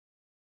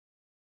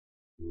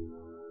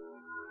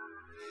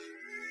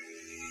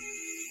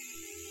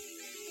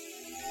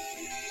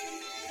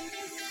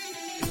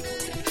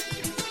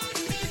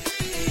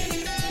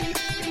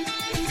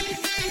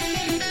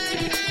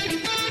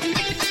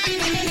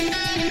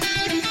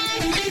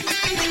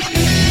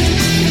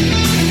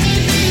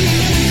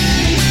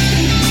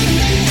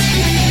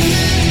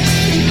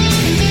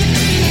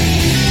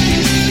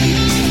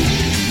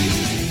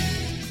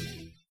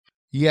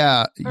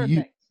Yeah.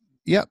 Perfect.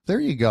 Yep. There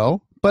you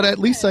go. But at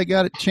least I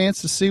got a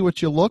chance to see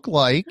what you look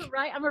like.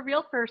 Right. I'm a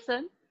real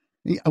person.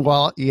 Yeah,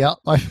 well, yeah.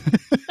 I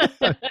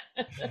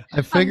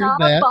figured I'm not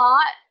that. a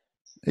bot.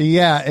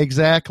 Yeah,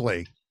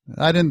 exactly.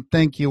 I didn't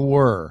think you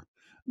were.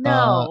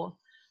 No.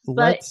 But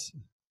Let's.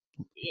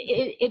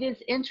 it is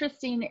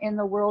interesting in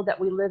the world that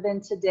we live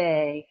in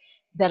today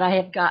that I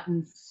have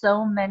gotten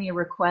so many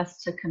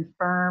requests to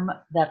confirm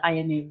that I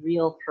am a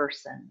real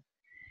person.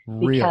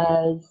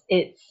 Because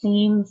it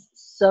seems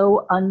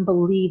so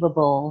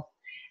unbelievable.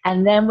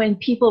 And then when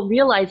people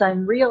realize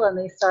I'm real and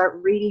they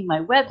start reading my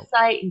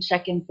website and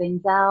checking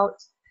things out,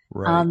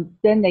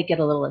 then they get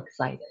a little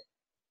excited.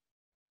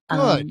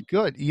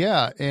 Good.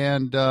 Yeah.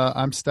 And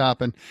I'm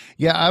stopping.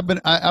 Yeah,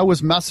 I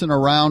was messing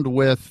around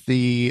with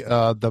the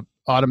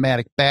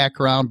automatic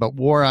background, but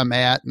where I'm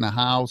at in the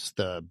house,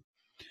 the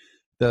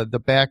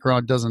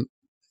background doesn't.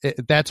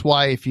 That's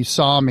why if you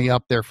saw me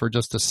up there for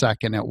just a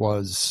second, it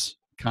was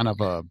kind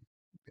of a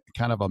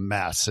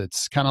mess.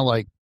 It's kind of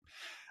like,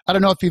 I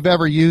don't know if you've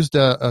ever used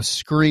a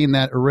screen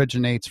that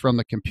originates from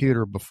the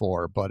computer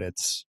before, but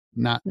it's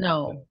not.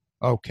 No.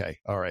 Okay.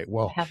 All right.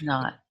 Well, I have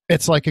not.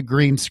 It's like a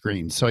green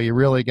screen. So you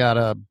really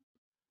got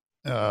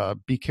to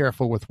be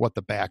careful with what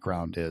the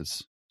background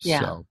is.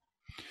 Yeah. So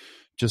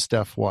just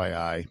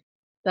FYI.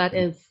 That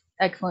is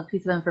excellent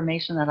piece of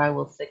information that I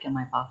will stick in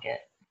my pocket.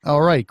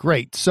 All right.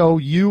 Great. So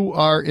you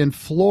are in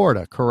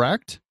Florida,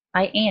 correct?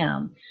 I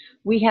am.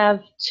 We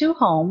have two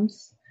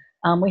homes.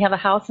 We have a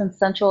house in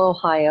central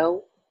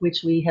Ohio,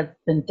 which we have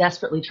been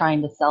desperately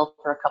trying to sell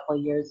for a couple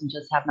of years and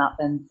just have not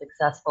been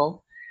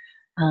successful.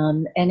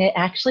 And it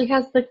actually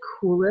has the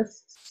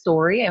coolest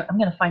story. I'm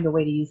going to find a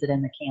way to use it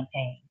in the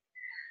campaign.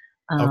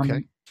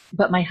 Okay.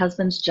 But my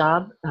husband's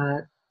job,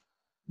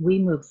 we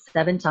moved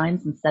 7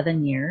 times in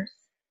 7 years.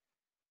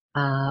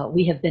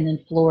 We have been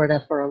in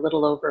Florida for a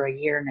little over a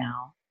year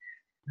now,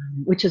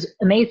 which is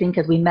amazing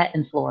because we met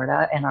in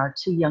Florida and our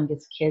 2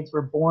 youngest kids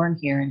were born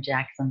here in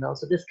Jacksonville.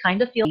 So this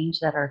kind of feels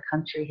that our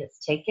country has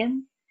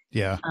taken.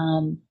 Yeah.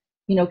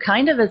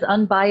 Kind of as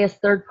unbiased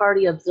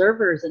third-party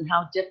observers and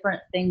how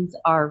different things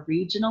are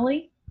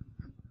regionally,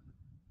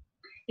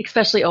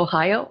 especially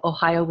Ohio.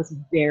 Ohio was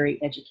very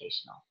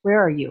educational.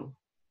 Where are you?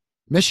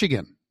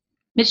 Michigan.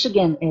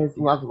 Michigan is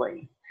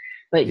lovely,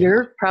 but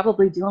you're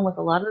probably dealing with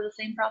a lot of the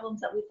same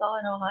problems that we saw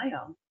in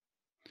Ohio.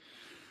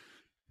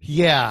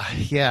 Yeah.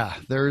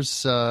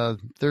 There's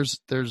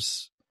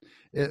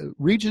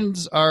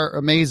regions are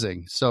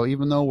amazing. So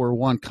even though we're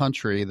one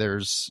country,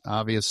 there's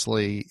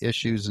obviously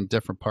issues in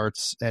different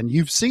parts, and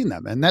you've seen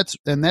them, and that's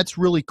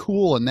really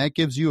cool, and that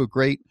gives you a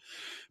great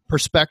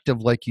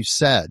perspective, like you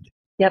said.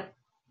 Yep.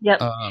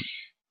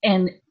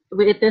 And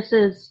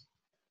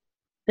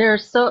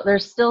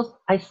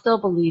I still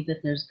believe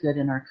that there's good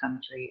in our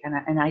country,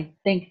 and I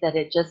think that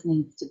it just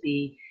needs to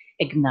be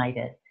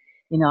ignited.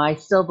 I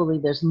still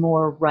believe there's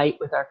more right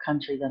with our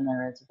country than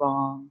there is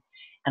wrong,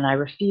 and I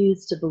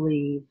refuse to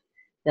believe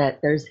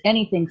that there's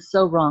anything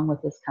so wrong with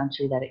this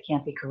country that it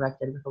can't be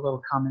corrected with a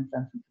little common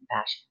sense and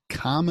compassion.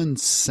 Common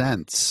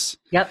sense.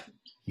 Yep.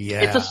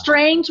 Yeah. It's a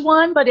strange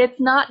one, but it's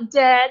not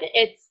dead.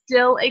 It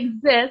still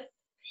exists.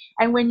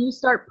 And when you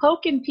start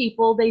poking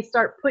people, they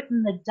start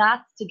putting the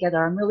dots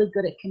together. I'm really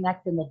good at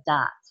connecting the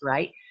dots,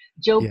 right?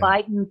 Joe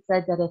Biden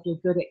said that if you're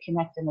good at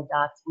connecting the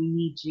dots, we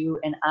need you,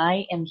 and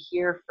I am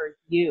here for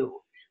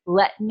you.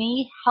 Let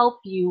me help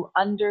you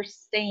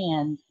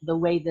understand the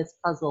way this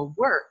puzzle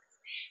works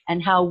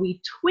and how we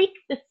tweak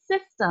the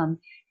system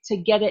to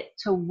get it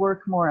to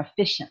work more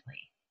efficiently.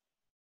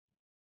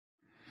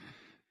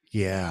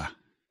 Yeah.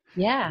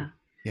 Yeah,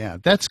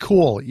 that's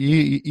cool.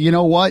 You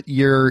know what?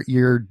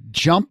 You're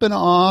jumping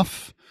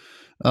off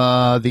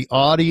the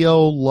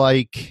audio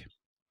like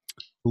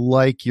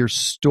your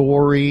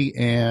story,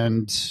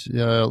 and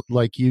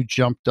like you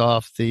jumped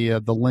off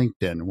the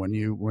LinkedIn when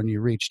you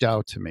reached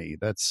out to me.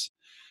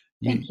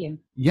 Thank you.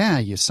 Yeah,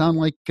 you sound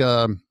like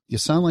you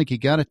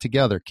got it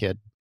together, kid.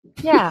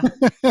 Yeah.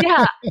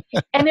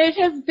 And it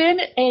has been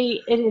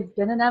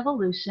an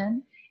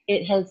evolution.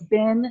 It has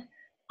been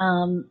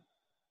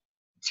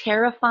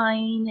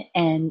terrifying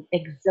and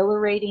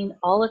exhilarating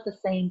all at the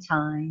same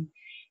time.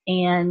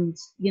 And,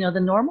 the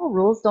normal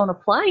rules don't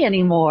apply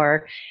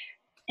anymore.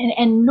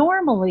 And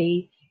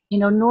normally,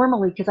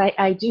 because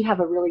I do have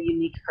a really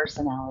unique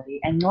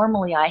personality, and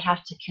normally I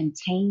have to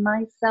contain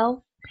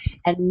myself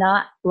and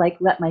not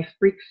let my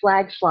freak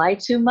flag fly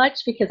too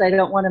much because I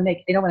don't want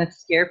to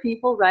scare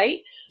people, right?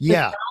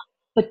 Yeah.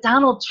 But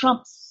Donald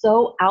Trump's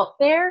so out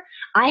there,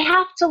 I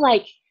have to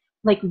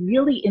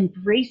really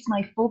embrace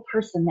my full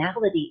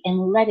personality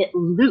and let it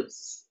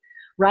loose,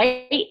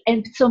 right?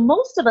 And so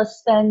most of us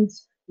spend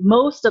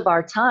most of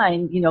our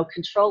time,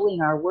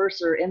 controlling our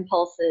worser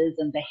impulses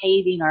and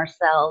behaving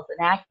ourselves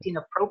and acting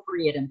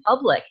appropriate in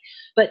public.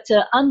 But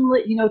to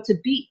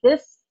beat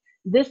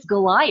this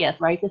Goliath,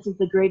 right? This is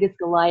the greatest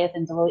Goliath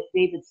in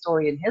David's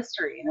story in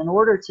history. And in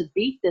order to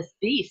beat this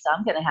beast,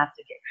 I'm going to have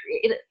to get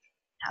creative.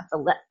 I have to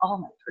let all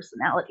my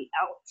personality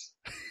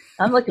out.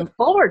 I'm looking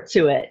forward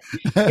to it.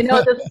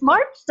 The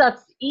smart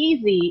stuff's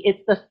easy.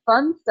 It's the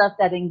fun stuff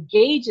that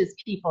engages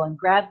people and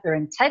grabs their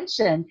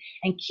attention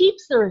and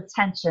keeps their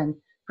attention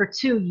for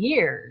 2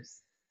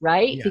 years,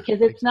 right? Yeah,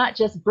 because it's not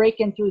just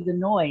breaking through the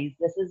noise.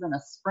 This isn't a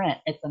sprint.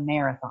 It's a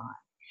marathon.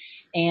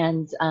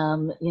 And,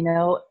 I'm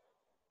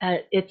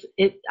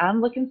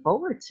looking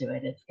forward to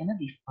it. It's going to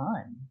be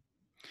fun.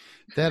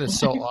 That is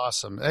so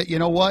awesome. You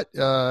know what?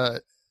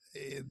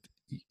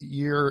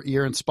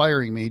 You're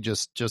inspiring me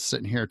just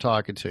sitting here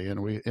talking to you,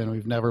 and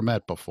we've never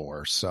met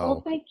before.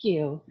 So thank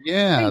you.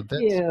 Yeah,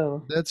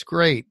 that's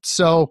great.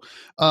 So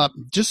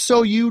just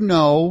so you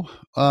know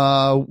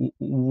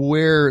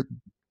where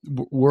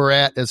we're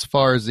at as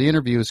far as the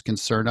interview is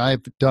concerned,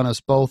 I've done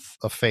us both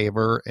a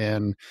favor,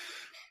 and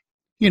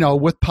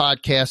with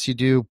podcasts you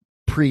do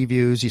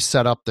previews, you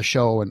set up the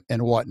show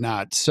and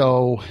whatnot.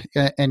 So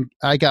and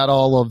I got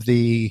all of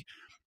the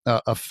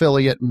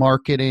affiliate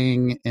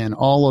marketing and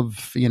all of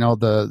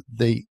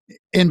the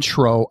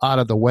intro out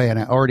of the way, and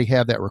I already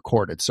have that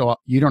recorded, so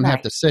you don't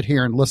have to sit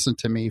here and listen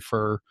to me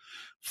for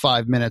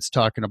 5 minutes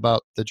talking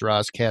about the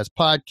Drozdcast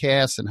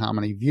podcast and how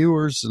many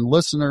viewers and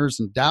listeners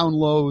and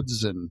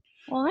downloads. And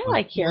I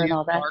like hearing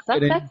all that stuff.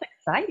 That's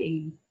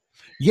exciting.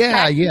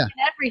 Yeah.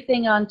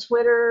 Everything on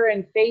Twitter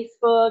and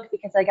Facebook,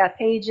 because I got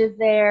pages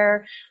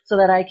there so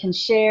that I can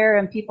share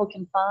and people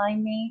can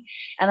find me.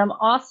 And I'm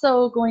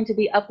also going to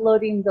be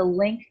uploading the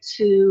link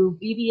to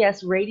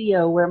BBS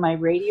Radio, where my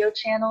radio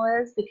channel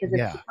is, because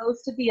it's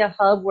supposed to be a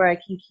hub where I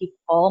can keep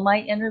all my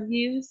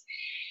interviews.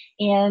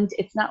 And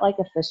it's not like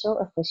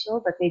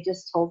official, but they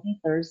just told me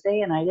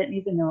Thursday, and I didn't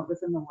even know it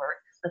was in the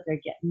works, but they're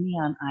getting me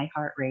on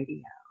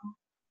iHeartRadio.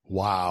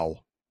 Wow.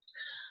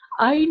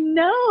 I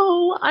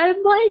know.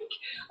 I'm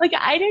like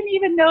I didn't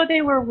even know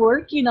they were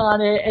working on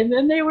it, and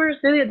then they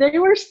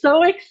were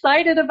so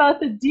excited about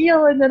the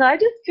deal, and then I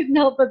just couldn't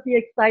help but be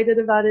excited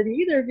about it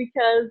either,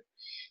 because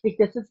it's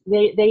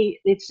going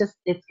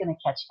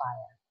to catch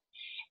fire,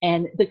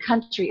 and the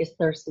country is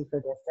thirsty for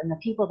this, and the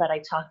people that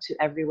I talk to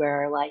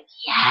everywhere are like,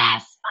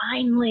 yes,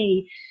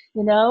 finally,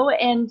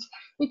 and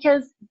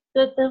because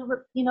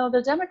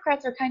the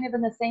Democrats are kind of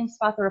in the same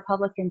spot the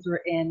Republicans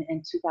were in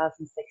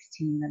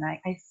 2016, and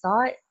I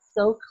saw it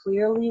so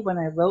clearly when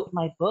I wrote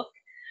my book,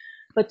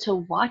 but to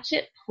watch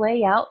it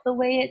play out the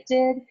way it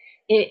did,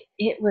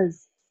 it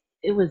was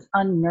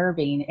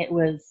unnerving. It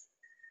was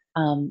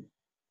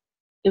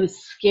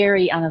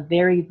scary on a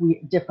very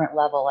different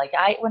level. Like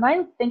when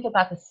I think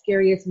about the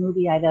scariest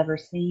movie I've ever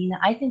seen,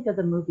 I think of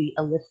the movie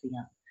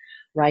Elysium,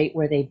 right,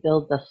 where they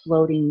build the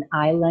floating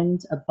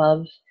island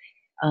above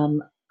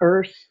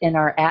Earth in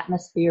our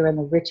atmosphere, and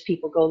the rich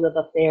people go live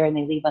up there, and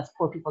they leave us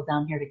poor people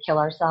down here to kill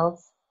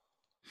ourselves.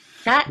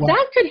 That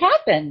could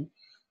happen.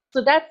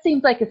 So that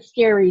seems like a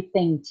scary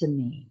thing to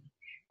me.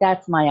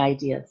 That's my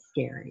idea of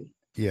scary.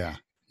 Yeah.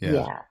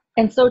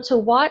 And so to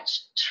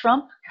watch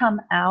Trump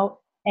come out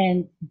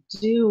and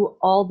do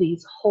all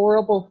these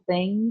horrible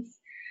things,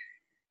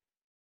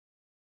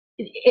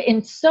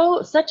 in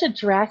such a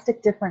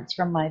drastic difference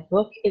from my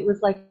book, it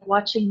was like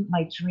watching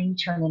my dream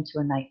turn into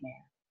a nightmare.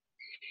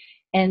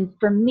 And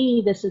for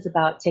me, this is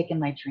about taking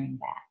my dream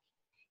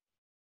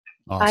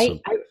back.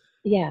 Awesome.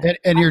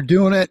 And you're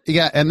doing it.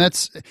 Yeah. And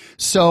that's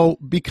so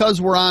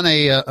because we're on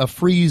a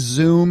free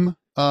Zoom,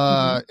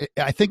 I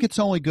think it's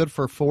only good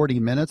for 40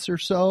 minutes or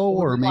so,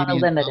 or maybe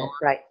limited,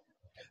 right?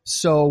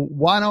 So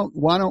why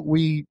don't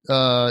we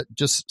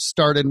just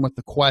start in with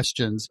the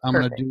questions? I'm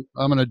going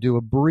to do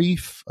a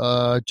brief,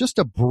 just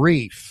a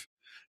brief,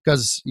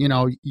 because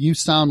you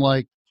sound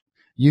like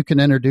you can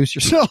introduce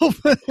yourself.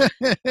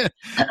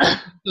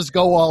 Just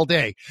go all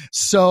day.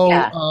 So,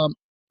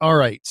 all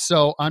right.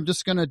 So I'm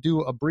just going to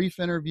do a brief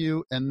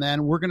interview, and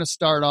then we're going to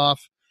start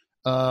off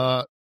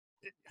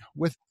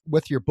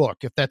with your book,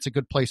 if that's a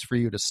good place for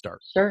you to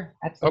start. Sure.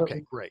 Absolutely.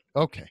 Okay, great.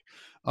 Okay.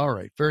 All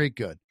right. Very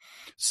good.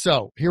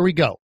 So here we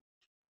go.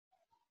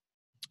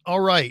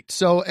 All right.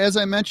 So as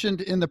I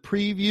mentioned in the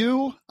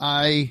preview,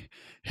 I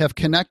have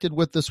connected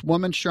with this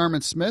woman,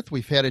 Sharmin Smith.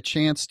 We've had a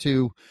chance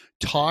to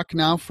talk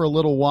now for a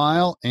little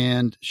while,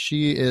 and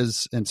she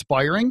is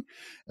inspiring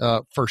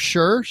for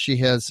sure. She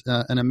has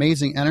an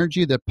amazing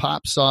energy that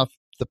pops off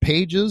the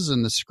pages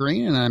and the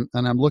screen, and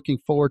I'm looking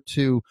forward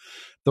to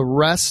the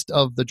rest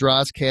of the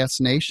Drozdcast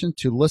Nation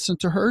to listen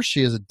to her.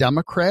 She is a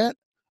Democrat,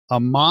 a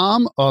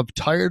mom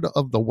tired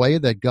of the way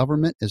that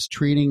government is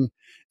treating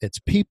its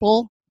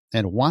people,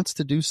 and wants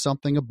to do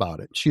something about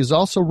it. She has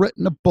also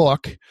written a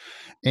book,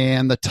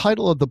 and the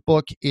title of the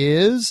book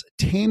is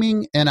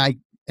Taming, and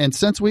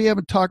since we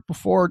haven't talked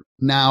before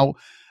now,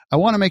 I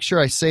want to make sure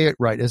I say it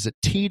right. Is it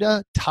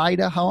Tida?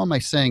 How am I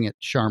saying it,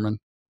 Sharmin?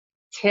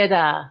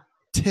 Tida.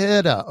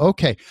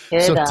 Okay.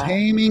 Tida. So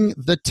Taming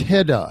the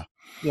Tida.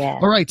 Yeah.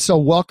 All right. So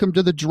welcome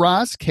to the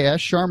Drozdcast.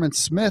 Sharmin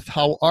Smith,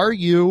 how are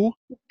you?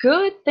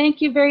 Good.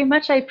 Thank you very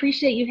much. I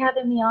appreciate you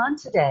having me on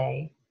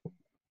today.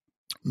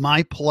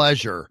 My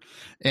pleasure.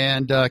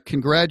 And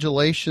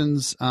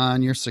congratulations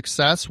on your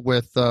success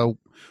with,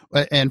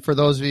 and for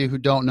those of you who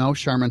don't know,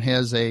 Sharmin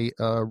has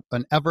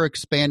an ever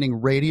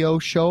expanding radio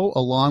show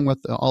along with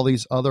all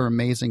these other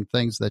amazing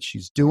things that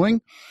she's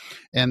doing.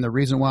 And the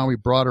reason why we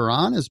brought her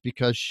on is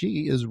because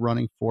she is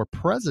running for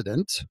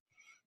president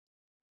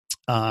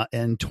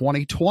in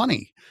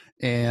 2020,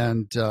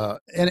 and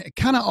it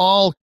kind of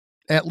all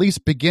at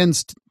least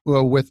begins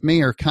with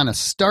me, or kind of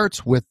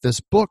starts with this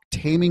book,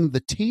 Taming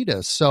the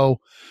Tida. So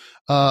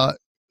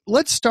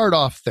let's start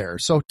off there.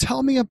 So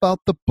tell me about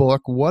the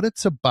book, what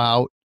it's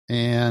about,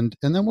 and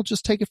then we'll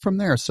just take it from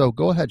there. So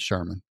go ahead,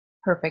 Sharmin.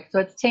 Perfect. So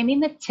it's Taming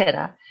the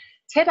Tida.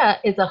 Tida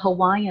is a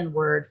Hawaiian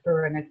word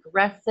for an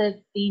aggressive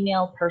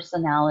female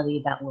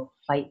personality that will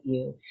fight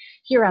you.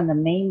 Here on the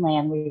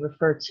mainland, we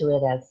refer to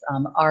it as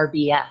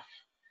RBF,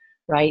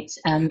 right?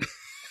 And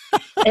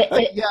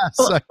Yes.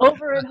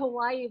 Over in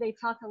Hawaii, they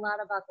talk a lot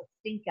about the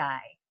stink eye.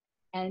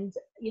 And,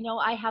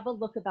 I have a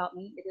look about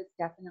me. It is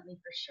definitely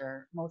for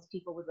sure. Most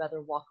people would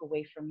rather walk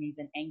away from me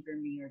than anger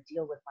me or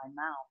deal with my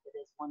mouth. It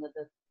is one of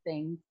the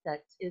things that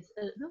is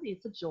really,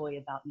 it's a joy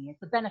about me.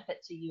 It's a benefit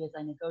to you as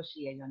I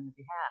negotiate on your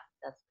behalf.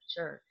 That's for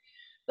sure.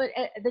 But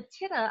the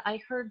Tida I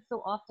heard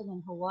so often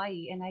in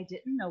Hawaii, and I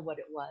didn't know what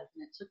it was,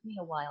 and it took me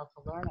a while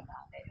to learn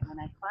about it. And when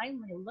I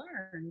finally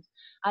learned,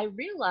 I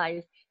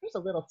realized there's a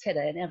little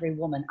Tida in every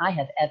woman I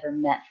have ever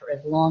met for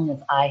as long as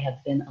I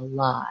have been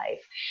alive.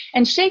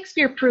 And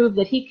Shakespeare proved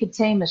that he could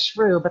tame a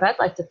shrew, but I'd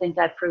like to think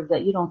I proved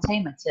that you don't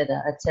tame a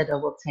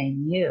Tida will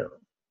tame you.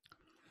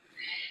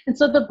 And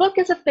so the book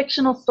is a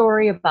fictional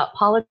story about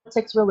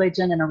politics,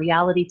 religion, and a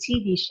reality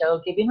TV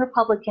show giving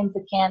Republicans a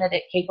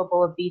candidate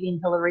capable of beating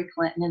Hillary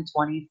Clinton in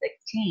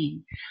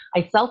 2016.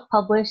 I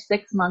self-published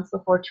 6 months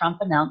before Trump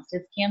announced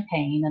his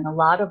campaign, and a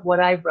lot of what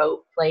I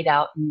wrote played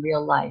out in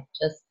real life,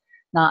 just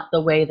not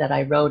the way that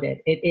I wrote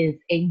it. It is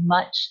a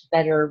much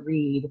better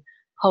read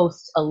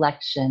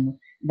post-election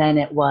than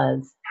it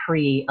was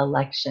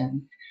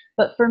pre-election.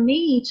 But for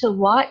me to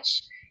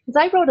watch,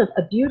 because I wrote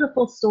a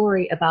beautiful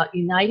story about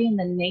uniting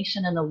the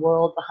nation and the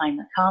world behind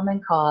the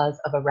common cause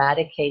of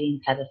eradicating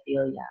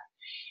pedophilia.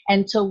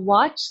 And to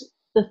watch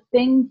the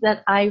things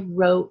that I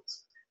wrote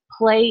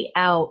play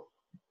out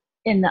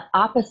in the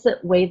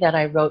opposite way that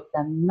I wrote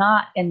them,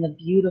 not in the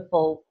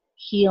beautiful,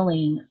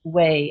 healing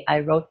way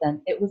I wrote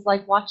them, it was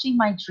like watching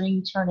my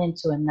dream turn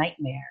into a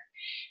nightmare.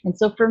 And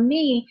so for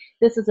me,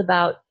 this is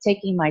about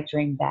taking my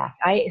dream back.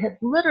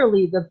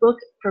 The book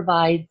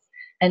provides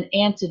an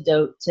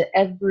antidote to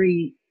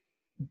every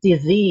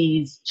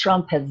disease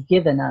Trump has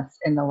given us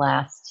in the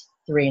last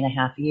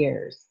 3.5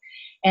 years.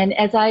 And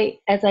as I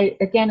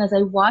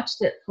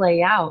watched it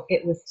play out,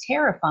 it was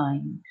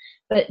terrifying.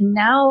 But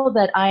now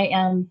that I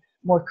am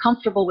more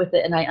comfortable with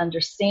it and I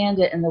understand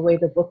it and the way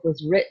the book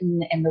was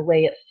written and the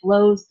way it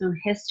flows through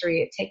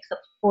history, it takes up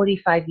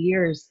 45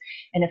 years.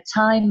 And if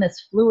time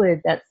is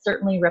fluid, that's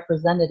certainly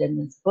represented in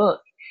this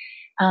book.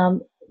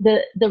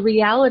 The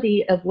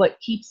reality of what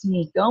keeps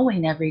me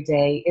going every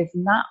day is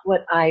not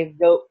what I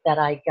wrote that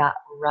I got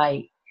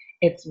right.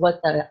 It's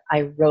what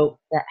I wrote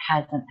that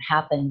hasn't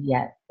happened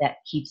yet that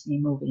keeps me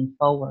moving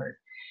forward.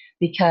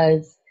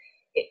 Because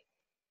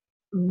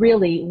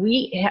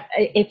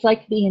it's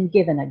like being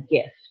given a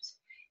gift.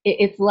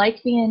 It's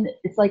like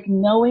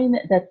knowing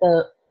that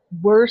the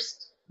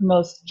worst,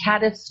 most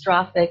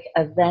catastrophic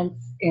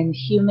events in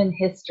human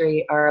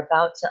history are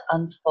about to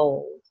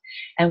unfold.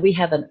 And we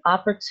have an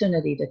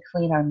opportunity to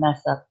clean our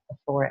mess up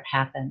before it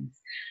happens.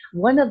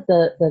 One of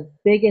the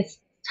biggest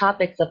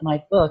topics of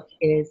my book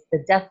is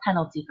the death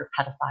penalty for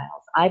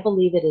pedophiles. I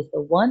believe it is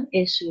the one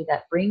issue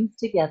that brings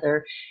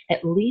together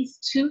at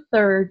least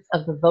 2/3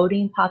 of the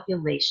voting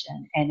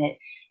population. And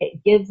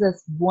it gives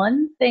us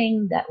one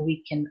thing that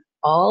we can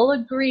all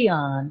agree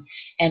on.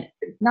 And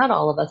not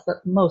all of us,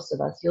 but most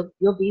of us,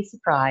 you'll be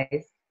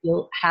surprised.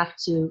 You'll have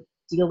to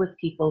deal with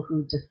people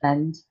who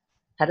defend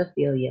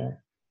pedophilia.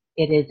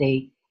 It is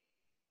a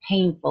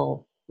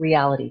painful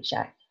reality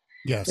check.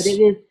 Yes. But it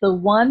is the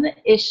one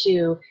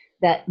issue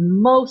that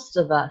most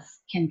of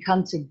us can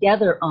come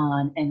together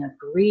on and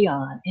agree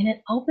on. And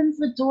it opens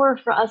the door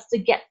for us to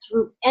get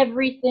through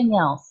everything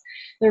else.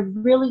 There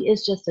really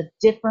is just a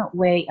different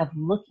way of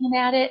looking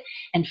at it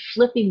and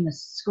flipping the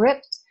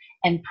script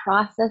and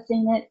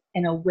processing it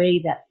in a way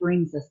that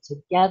brings us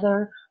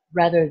together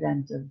rather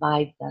than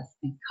divides us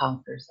and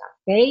conquers us.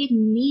 They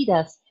need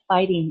us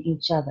fighting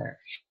each other.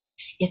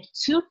 If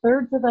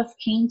 2/3 of us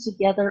came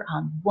together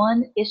on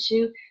one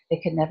issue, they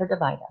could never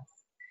divide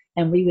us,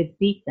 and we would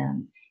beat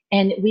them.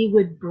 And we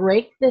would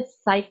break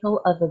this cycle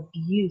of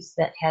abuse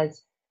that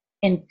has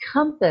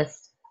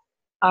encompassed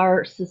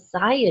our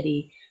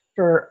society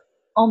for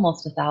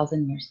almost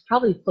 1,000 years,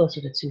 probably closer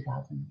to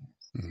 2,000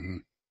 years. Mm-hmm.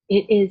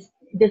 It is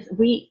this,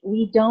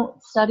 we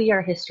don't study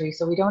our history,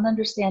 so we don't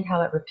understand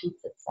how it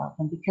repeats itself.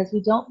 And because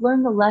we don't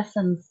learn the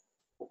lessons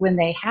when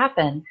they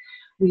happen,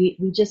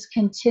 We just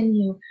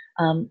continue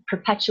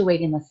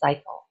perpetuating the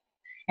cycle.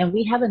 And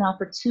we have an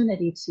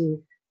opportunity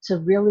to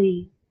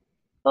really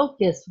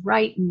focus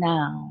right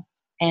now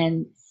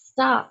and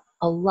stop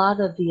a lot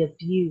of the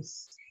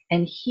abuse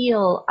and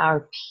heal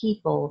our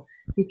people,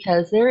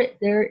 because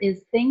there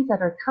is things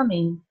that are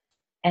coming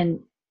and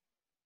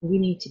we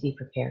need to be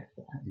prepared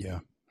for them. Yeah.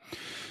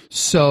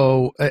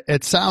 So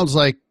it sounds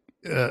like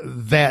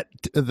that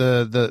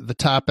the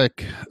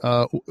topic.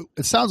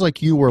 It sounds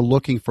like you were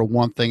looking for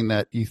one thing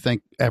that you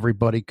think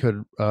everybody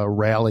could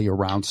rally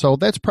around. So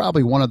that's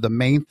probably one of the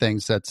main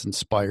things that's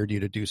inspired you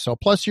to do so.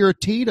 Plus, you're a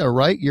Tida,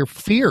 right? You're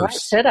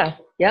fierce. Right, Tida.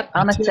 Yep,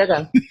 I'm a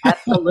Tida.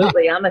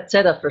 Absolutely, I'm a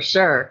Tida for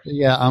sure.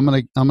 Yeah, I'm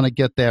gonna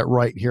get that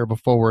right here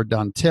before we're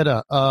done.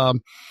 Tida.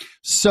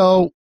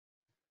 So,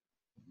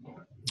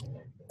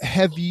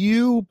 have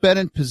you been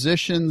in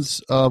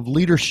positions of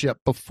leadership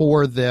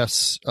before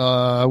this,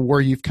 where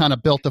you've kind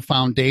of built a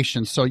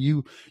foundation, so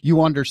you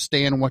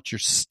understand what your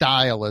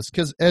style is?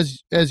 Because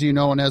as you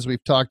know, and as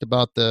we've talked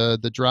about, the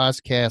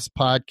Drozdcast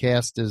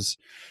podcast is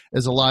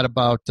a lot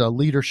about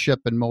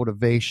leadership and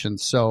motivation.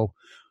 So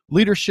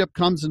leadership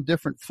comes in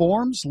different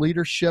forms.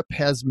 Leadership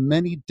has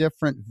many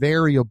different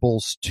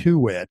variables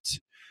to it.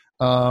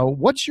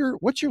 What's your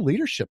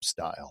leadership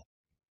style?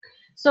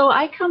 So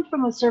I come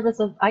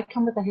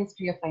with a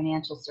history of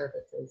financial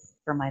services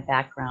for my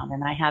background,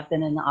 and I have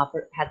been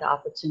had the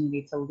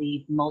opportunity to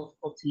lead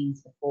multiple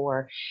teams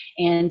before.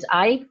 And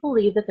I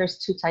believe that there's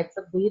two types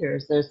of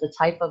leaders. There's the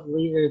type of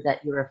leader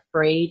that you're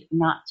afraid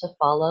not to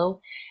follow,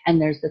 and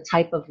there's the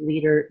type of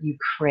leader you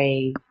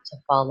crave to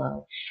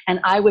follow. And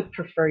I would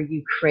prefer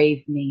you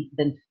crave me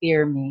than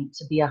fear me,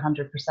 to be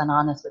 100%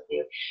 honest with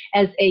you.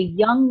 As a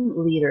young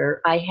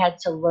leader, I had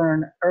to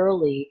learn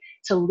early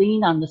to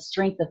lean on the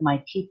strength of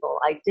my people.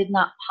 I did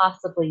not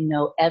possibly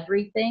know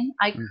everything.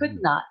 I could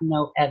not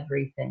know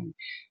everything.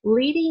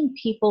 Leading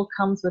people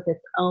comes with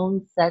its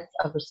own sets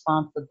of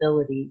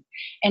responsibilities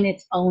and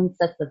its own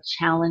sets of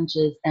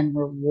challenges and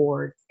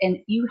rewards. And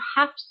you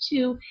have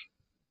to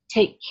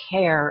take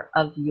care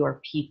of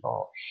your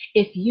people.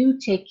 If you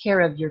take care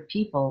of your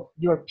people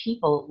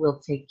will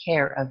take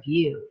care of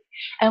you.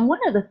 And one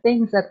of the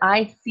things that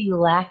I see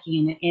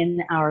lacking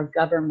in our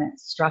government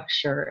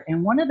structure,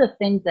 and one of the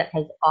things that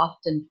has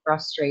often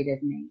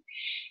frustrated me,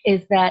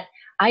 is that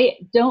I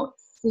don't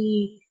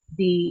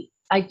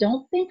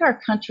think our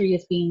country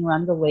is being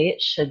run the way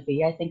it should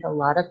be. I think a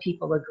lot of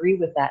people agree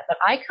with that. But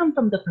I come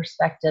from the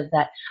perspective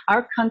that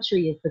our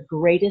country is the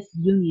greatest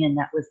union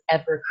that was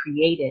ever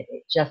created.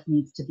 It just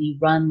needs to be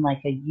run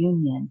like a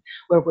union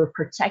where we're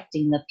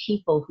protecting the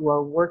people who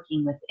are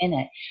working within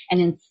it.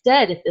 And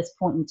instead, at this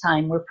point in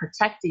time, we're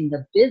protecting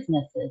the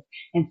businesses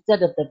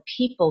instead of the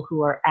people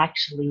who are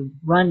actually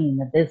running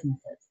the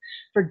businesses.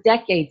 For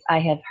decades, I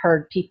have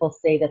heard people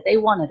say that they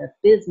wanted a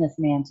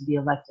businessman to be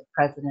elected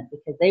president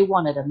because they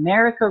wanted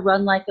America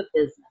run like a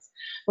business.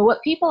 But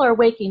what people are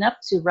waking up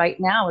to right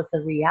now is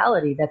the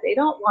reality that they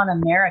don't want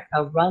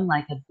America run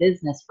like a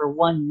business for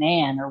one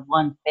man or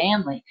one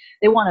family.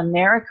 They want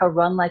America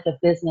run like a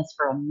business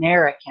for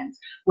Americans,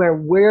 where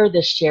we're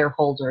the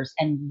shareholders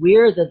and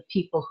we're the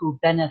people who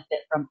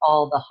benefit from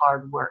all the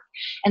hard work.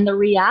 And the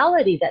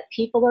reality that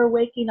people are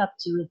waking up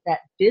to is that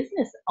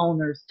business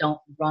owners don't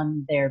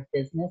run their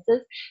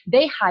businesses.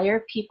 They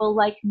hire people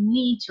like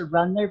me to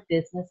run their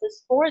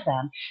businesses for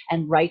them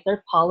and write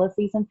their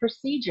policies and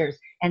procedures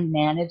and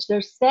manage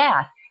their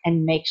staff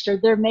and make sure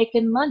they're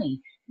making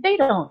money. They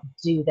don't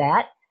do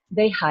that.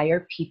 They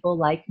hire people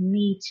like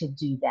me to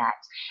do that.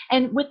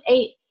 And with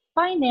a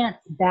finance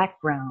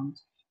background,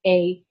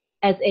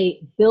 as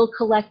a bill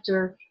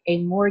collector,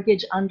 a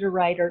mortgage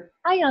underwriter,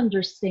 I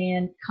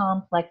understand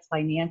complex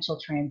financial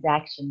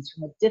transactions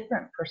from a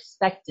different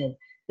perspective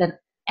than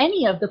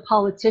any of the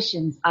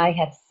politicians I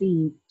have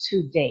seen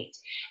to date.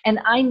 And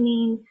I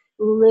mean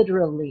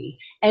literally,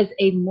 as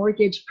a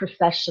mortgage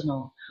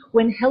professional,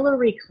 when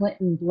Hillary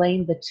Clinton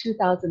blamed the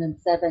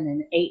 2007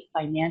 and 8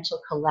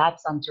 financial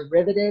collapse on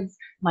derivatives,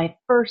 my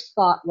first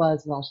thought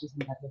was, well, she's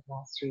in bed with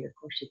Wall Street. Of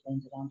course she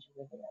blamed it on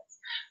derivatives.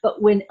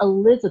 But when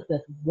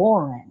Elizabeth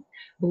Warren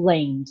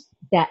blamed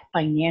that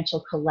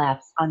financial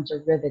collapse on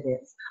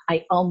derivatives,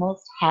 I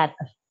almost had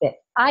a fit.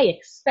 I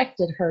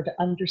expected her to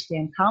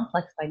understand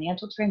complex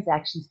financial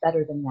transactions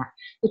better than that.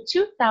 The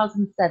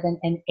 2007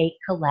 and 8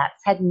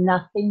 collapse had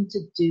nothing to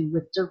do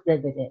with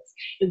derivatives.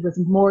 It was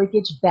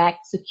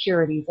mortgage-backed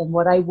securities. And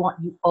what I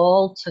want you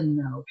all to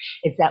know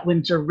is that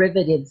when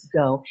derivatives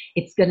go,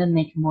 it's going to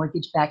make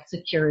mortgage-backed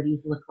securities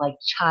look like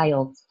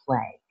child's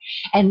play.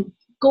 And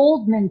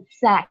Goldman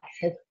Sachs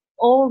has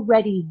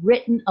already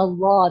written a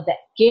law that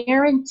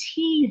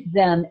guarantees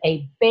them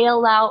a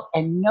bailout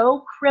and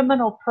no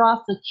criminal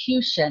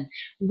prosecution.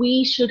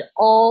 We should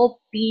all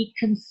be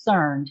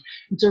concerned.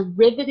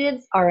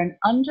 Derivatives are an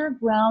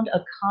underground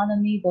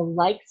economy, the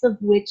likes of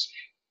which,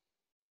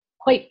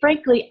 quite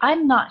frankly,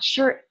 I'm not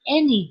sure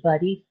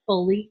anybody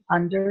fully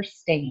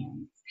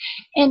understands.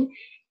 And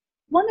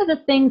one of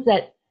the things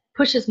that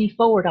pushes me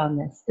forward on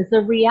this is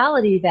the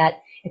reality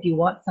that if you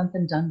want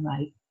something done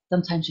right,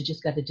 sometimes you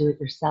just got to do it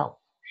yourself.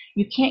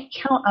 You can't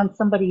count on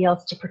somebody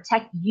else to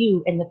protect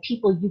you and the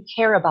people you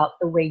care about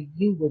the way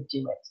you would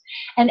do it.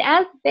 And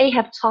as they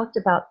have talked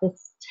about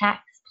this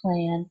tax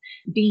plan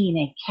being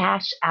a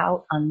cash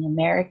out on the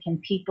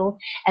American people,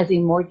 as a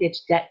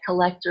mortgage debt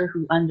collector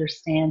who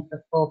understands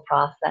the full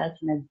process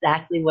and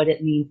exactly what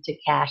it means to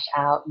cash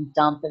out and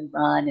dump and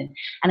run.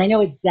 And I know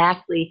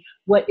exactly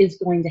what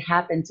is going to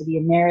happen to the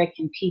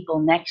American people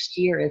next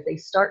year as they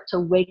start to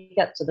wake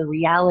up to the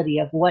reality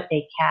of what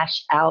a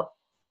cash out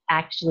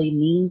actually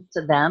means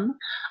to them.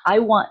 I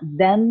want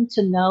them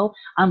to know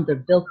I'm their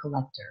bill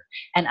collector,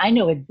 and I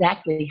know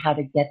exactly how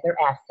to get their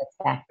assets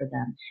back for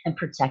them and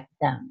protect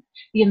them.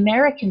 The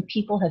American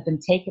people have been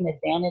taken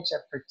advantage of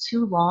for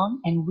too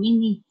long, and we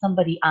need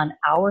somebody on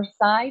our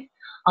side,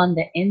 on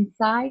the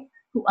inside,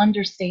 who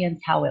understands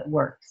how it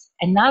works.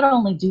 And not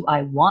only do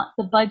I want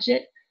the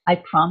budget, I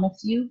promise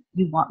you,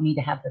 you want me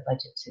to have the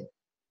budget too.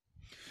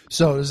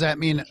 So does that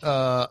mean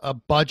a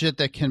budget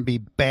that can be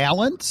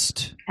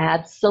balanced?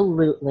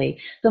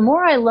 Absolutely. The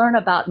more I learn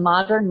about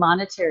modern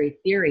monetary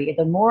theory,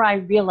 the more I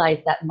realize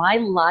that my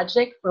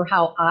logic for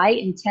how I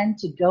intend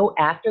to go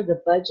after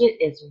the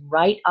budget is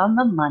right on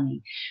the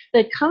money.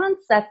 The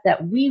concept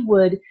that we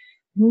would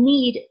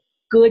need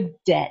good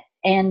debt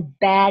and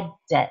bad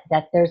debt,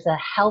 that there's a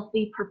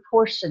healthy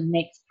proportion,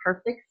 makes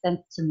perfect sense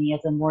to me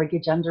as a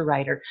mortgage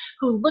underwriter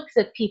who looks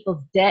at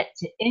people's debt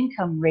to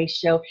income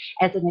ratio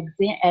as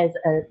as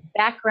a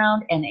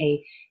background and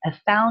a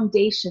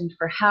foundation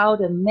for how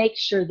to make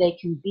sure they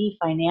can be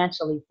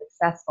financially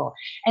successful.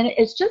 And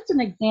it's just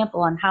an example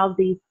on how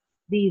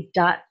these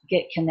dots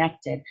get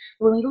connected.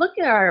 When we look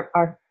at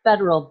our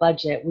federal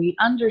budget, we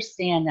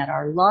understand that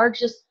our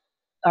largest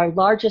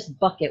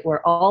bucket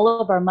where all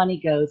of our money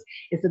goes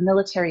is the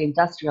military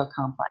industrial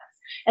complex.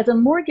 As a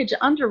mortgage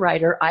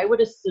underwriter, I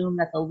would assume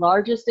that the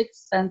largest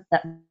expense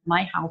that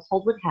my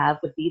household would have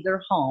would be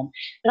their home.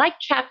 But I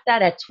capped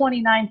that at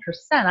 29%.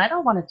 I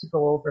don't want it to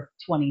go over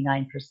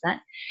 29%.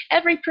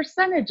 Every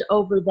percentage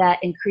over that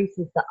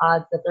increases the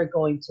odds that they're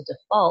going to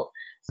default.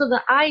 So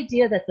the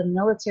idea that the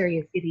military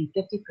is getting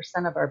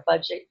 50% of our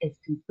budget is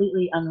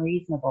completely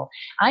unreasonable.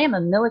 I am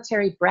a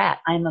military brat.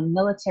 I am a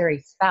military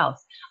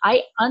spouse.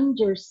 I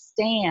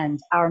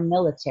understand our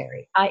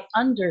military. I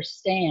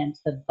understand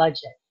the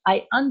budget.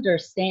 I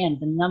understand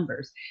the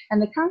numbers. And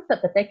the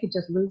concept that they could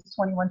just lose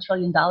 $21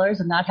 trillion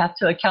and not have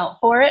to account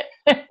for it,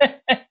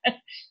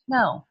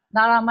 no,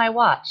 not on my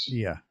watch.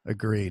 Yeah,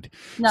 agreed.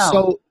 No.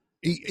 So,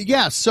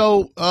 yeah,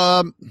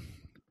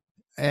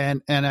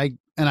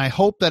 and I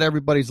hope that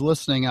everybody's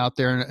listening out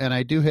there, and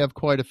I do have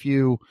quite a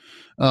few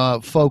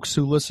folks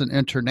who listen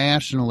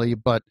internationally,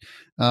 but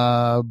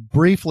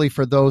briefly,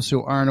 for those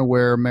who aren't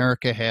aware,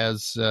 America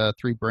has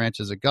three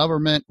branches of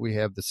government. We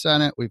have the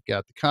Senate, we've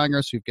got the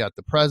Congress, we've got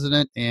the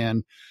president,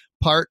 and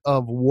part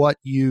of what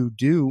you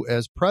do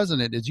as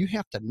president is you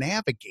have to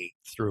navigate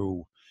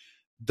through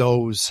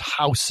those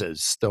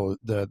houses,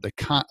 the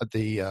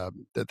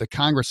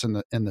Congress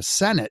and the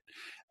Senate.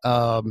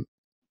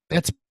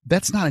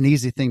 That's not an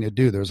easy thing to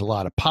do. There's a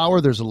lot of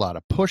power. There's a lot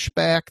of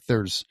pushback.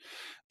 There's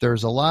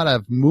a lot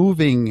of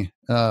moving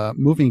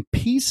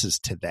pieces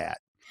to that.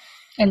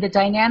 And the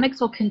dynamics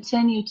will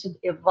continue to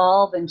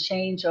evolve and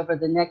change over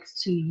the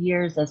next 2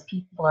 years as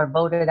people are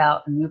voted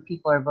out and new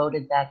people are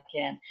voted back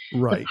in.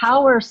 Right. The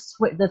power,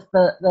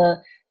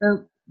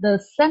 the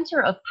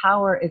center of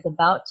power is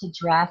about to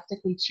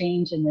drastically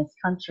change in this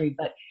country,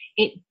 but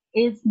it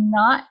is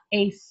not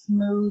a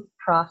smooth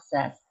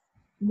process.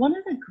 One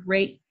of the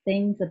great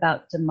things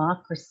about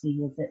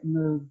democracy is it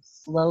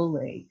moves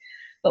slowly.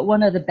 But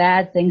one of the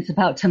bad things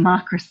about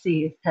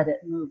democracy is that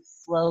it moves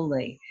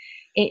slowly.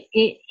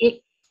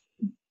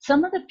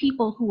 Some of the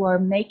people who are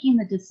making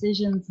the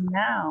decisions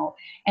now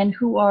and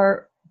who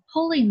are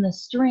pulling the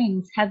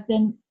strings have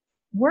been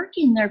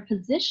working their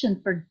position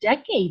for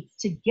decades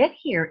to get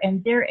here,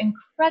 and they're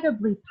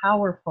incredibly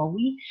powerful.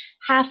 We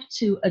have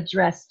to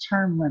address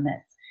term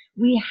limits.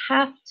 We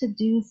have to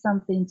do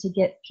something to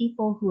get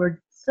people who are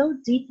so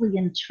deeply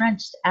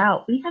entrenched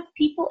out. We have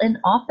people in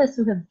office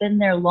who have been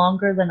there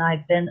longer than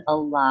I've been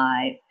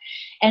alive.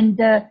 And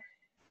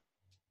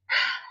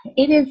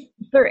it is,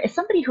 for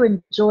somebody who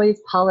enjoys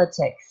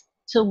politics,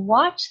 to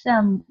watch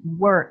them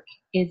work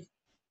is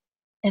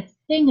a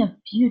thing of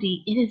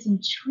beauty. It is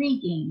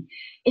intriguing.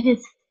 It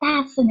is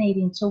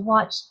fascinating to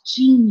watch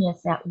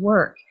genius at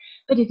work.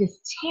 But it is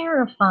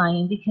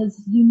terrifying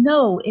because you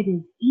know it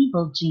is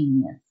evil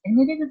genius,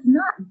 and it is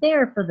not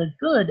there for the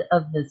good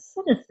of the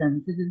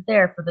citizens. It is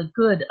there for the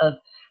good of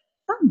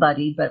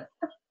somebody, but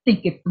I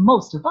think it's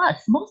most of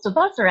us. Most of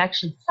us are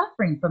actually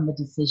suffering from the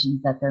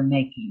decisions that they're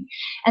making.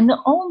 And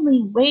the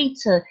only way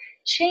to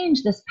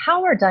change this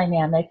power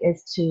dynamic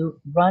is to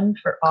run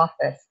for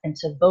office and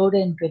to vote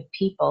in good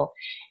people.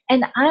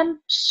 And I'm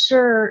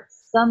sure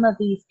some of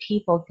these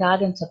people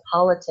got into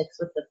politics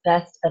with the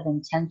best of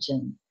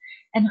intentions.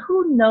 And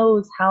who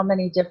knows how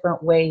many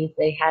different ways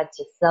they had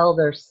to sell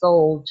their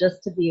soul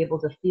just to be able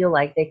to feel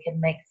like they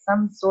can make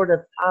some sort of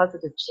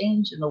positive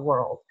change in the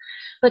world.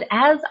 But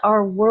as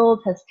our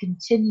world has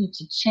continued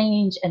to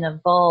change and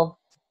evolve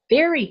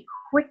very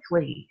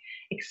quickly,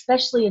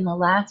 especially in the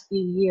last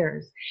few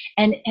years.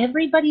 And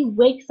everybody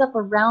wakes up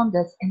around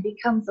us and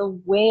becomes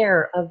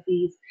aware of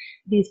these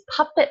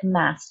puppet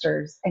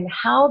masters and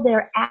how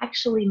they're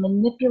actually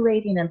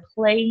manipulating and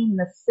playing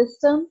the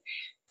system.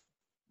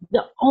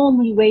 The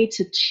only way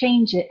to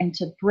change it and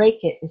to break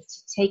it is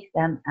to take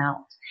them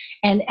out.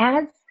 And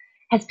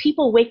as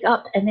people wake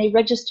up and they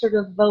register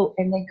to vote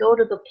and they go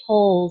to the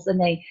polls and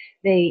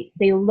they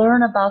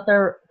learn about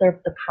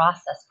the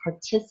process,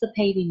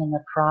 participating in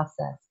the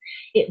process.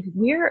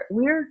 We're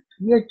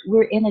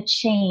in a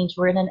change.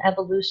 We're in an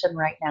evolution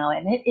right now,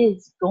 and it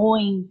is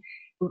going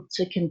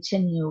to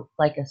continue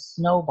like a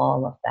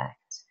snowball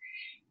effect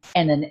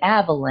and an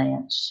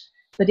avalanche.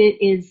 But it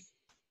is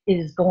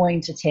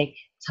going to take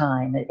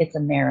time. It's a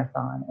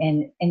marathon.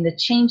 And the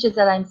changes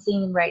that I'm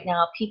seeing right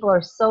now, people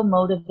are so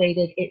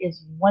motivated. It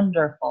is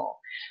wonderful.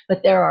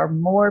 But there are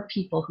more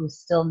people who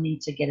still need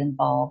to get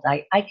involved.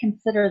 I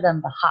consider them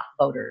the hot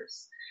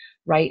voters,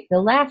 right? The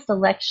last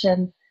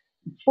election,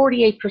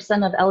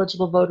 48% of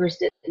eligible voters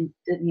didn't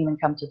even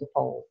come to the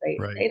polls.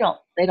 They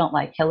don't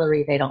like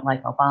Hillary. They don't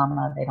like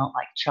Obama. They don't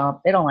like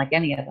Trump. They don't like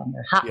any of them.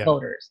 They're hot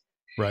voters.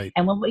 Right.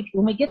 And when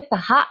we get the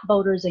hot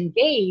voters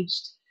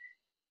engaged,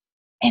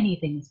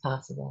 anything is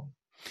possible.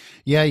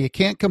 Yeah, you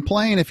can't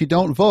complain if you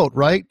don't vote,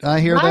 right? I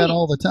hear that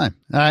all the time,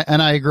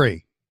 and I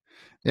agree.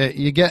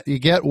 You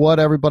get what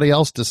everybody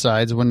else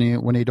decides when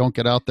you don't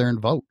get out there and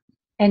vote.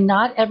 And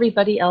not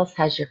everybody else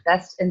has your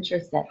best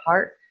interest at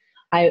heart.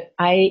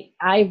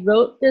 I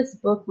wrote this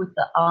book with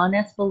the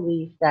honest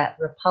belief that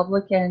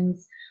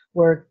Republicans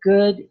were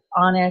good,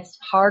 honest,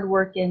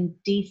 hardworking,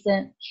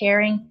 decent,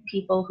 caring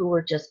people who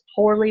were just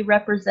poorly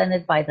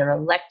represented by their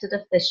elected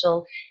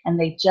official, and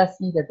they just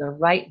needed the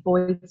right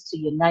voice to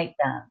unite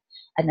them.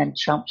 And then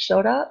Trump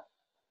showed up,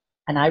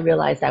 and I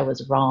realized I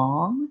was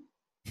wrong,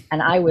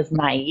 and I was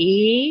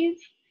naive,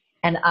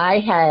 and I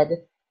had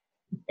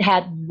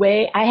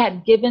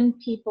given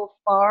people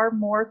far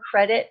more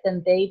credit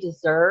than they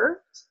deserved,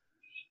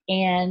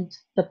 and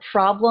the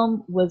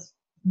problem was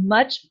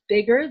much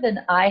bigger than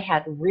I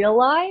had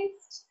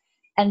realized.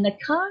 And the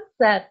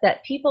concept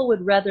that people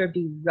would rather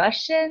be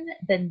Russian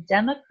than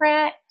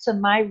Democrat, to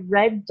my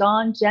Red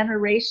Dawn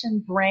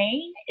generation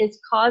brain, is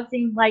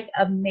causing like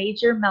a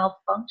major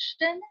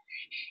malfunction.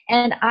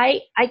 And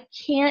I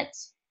can't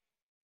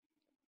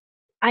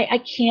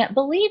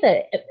believe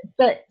it.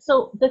 But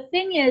so the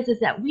thing is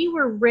that we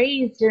were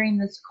raised during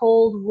this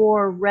Cold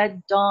War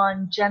Red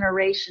Dawn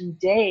generation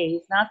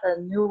days, not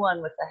the new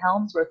one with the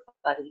Helmsworth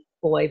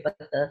boy, but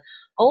the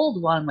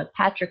old one with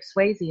Patrick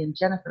Swayze and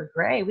Jennifer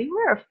Grey. We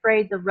were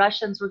afraid the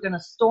Russians were going to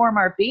storm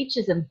our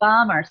beaches and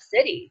bomb our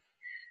cities.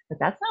 But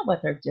that's not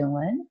what they're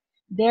doing.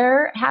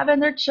 They're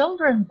having their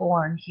children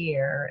born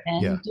here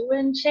and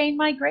doing chain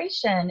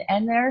migration,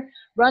 and they're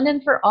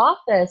running for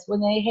office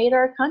when they hate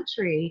our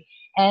country,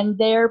 and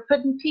they're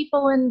putting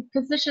people in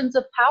positions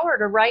of power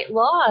to write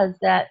laws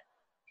that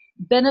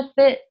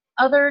benefit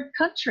other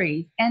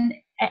countries. And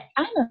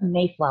I'm a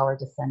Mayflower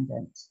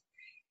descendant,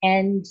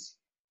 and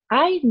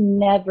I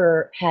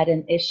never had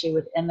an issue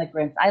with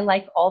immigrants. I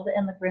like all the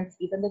immigrants,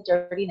 even the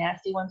dirty,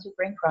 nasty ones who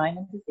bring crime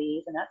and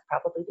disease. And that's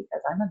probably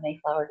because I'm a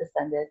Mayflower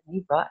descendant.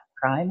 We brought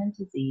crime and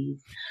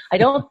disease. I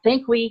don't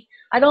think we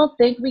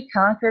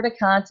conquered a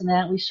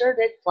continent. We sure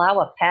did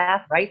plow a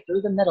path right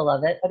through the middle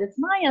of it. But it's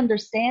my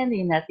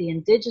understanding that the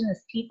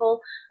indigenous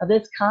people of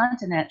this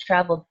continent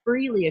traveled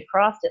freely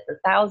across it for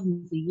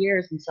thousands of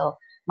years until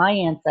my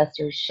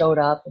ancestors showed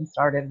up and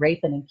started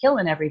raping and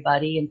killing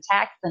everybody and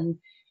taxing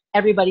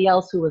everybody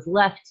else who was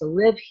left to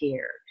live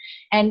here.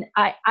 And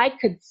I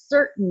could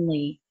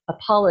certainly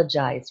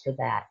apologize for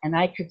that. And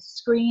I could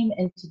scream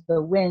into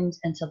the wind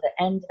until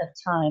the end of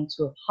time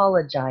to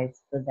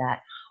apologize for that.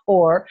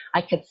 Or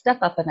I could step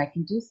up and I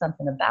can do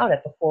something about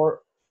it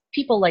before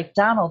people like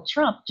Donald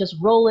Trump just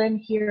roll in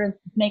here and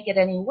make it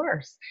any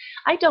worse.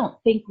 I don't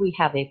think we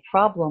have a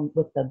problem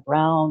with the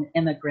brown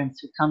immigrants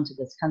who come to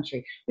this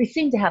country. We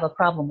seem to have a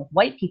problem with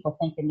white people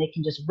thinking they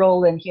can just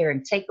roll in here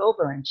and take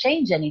over and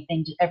change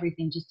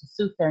everything just to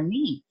suit their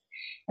needs.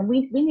 And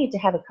we need to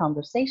have a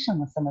conversation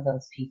with some of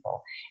those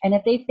people. And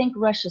if they think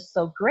Russia's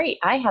so great,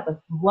 I have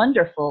a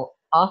wonderful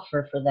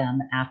offer for them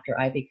after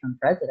I become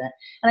president.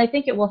 And I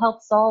think it will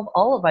help solve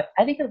all of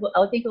I think it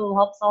will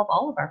help solve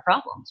all of our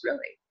problems, really.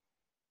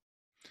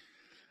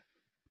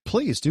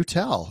 Please do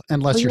tell,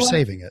 unless you're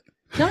saving it.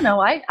 No,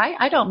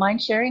 I don't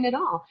mind sharing it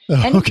all.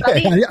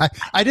 Okay,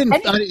 I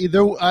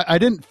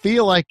didn't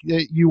feel like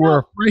you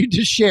were afraid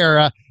to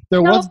share.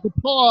 There was the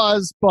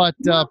pause, but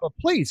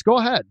please go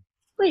ahead.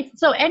 Please.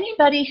 So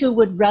anybody who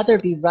would rather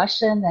be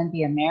Russian than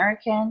be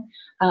American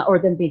or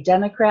than be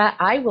Democrat,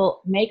 I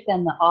will make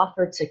them the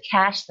offer to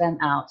cash them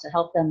out, to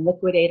help them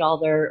liquidate all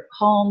their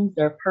homes,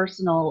 their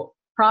personal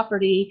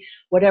property,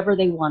 whatever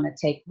they want to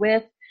take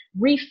with.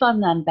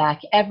 Refund them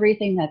back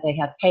everything that they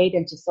have paid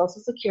into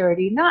Social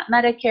Security, not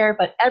Medicare,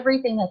 but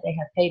everything that they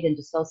have paid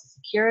into Social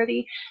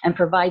Security, and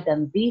provide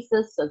them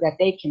visas so that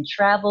they can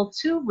travel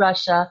to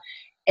Russia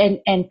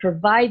and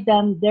provide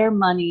them their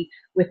money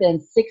within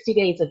 60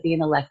 days of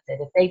being elected.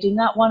 If they do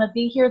not want to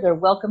be here, they're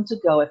welcome to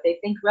go. If they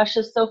think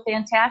Russia's so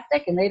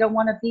fantastic and they don't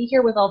want to be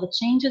here with all the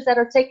changes that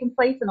are taking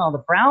place and all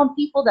the brown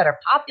people that are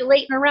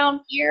populating around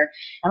here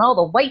and all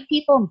the white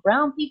people and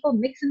brown people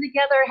mixing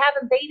together,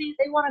 having babies,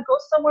 they want to go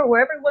somewhere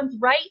where everyone's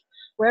right,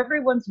 where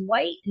everyone's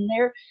white, and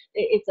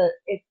it's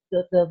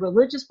the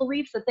religious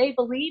beliefs that they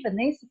believe, and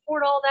they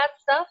support all that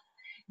stuff.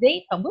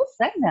 We'll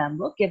send them.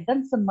 We'll give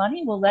them some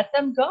money. We'll let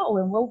them go,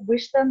 and we'll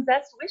wish them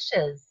best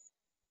wishes.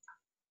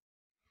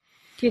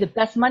 Be the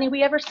best money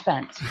we ever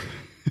spent.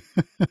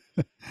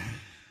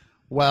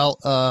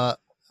 Well,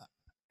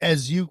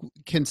 as you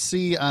can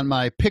see on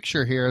my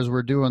picture here, as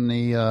we're doing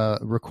the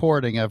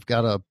recording, I've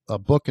got a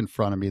book in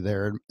front of me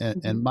there,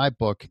 and my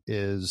book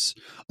is,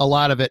 a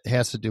lot of it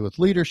has to do with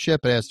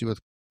leadership. It has to do with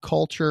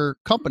culture,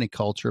 company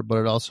culture, but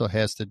it also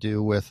has to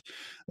do with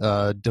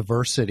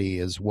diversity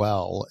as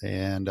well.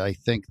 And I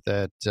think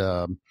that,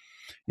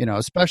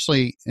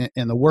 especially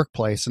in the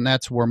workplace, and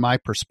that's where my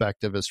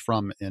perspective is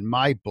from in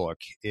my book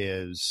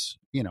is,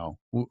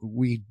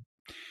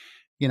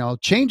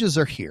 changes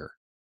are here,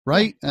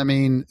 right? I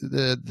mean,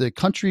 the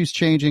country's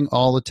changing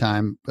all the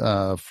time,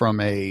 from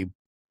a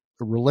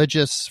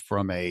religious,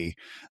 from a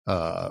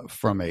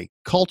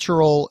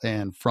cultural,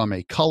 and from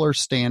a color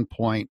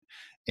standpoint.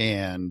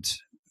 And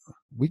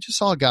we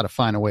just all got to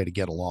find a way to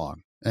get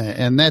along.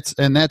 And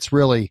that's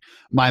really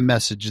my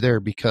message there,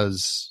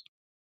 because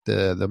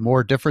the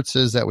more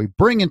differences that we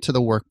bring into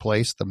the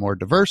workplace, the more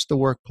diverse the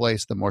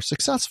workplace, the more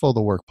successful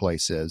the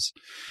workplace is.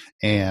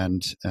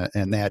 And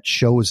that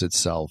shows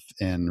itself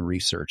in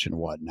research and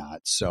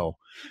whatnot. So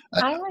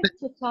I like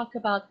to talk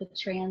about the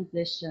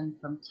transition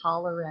from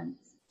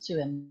tolerance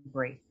to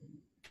embracing.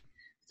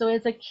 So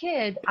as a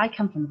kid, I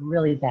come from a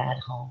really bad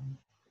home,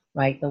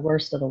 right? The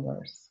worst of the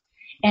worst.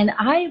 And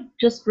I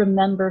just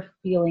remember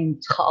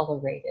feeling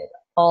tolerated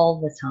all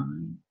the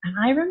time. And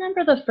I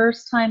remember the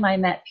first time I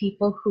met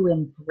people who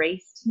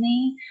embraced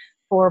me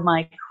for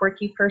my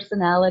quirky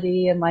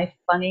personality and my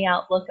funny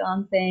outlook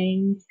on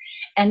things.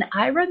 And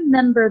I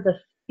remember the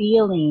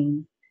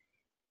feeling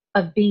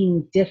of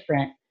being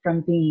different,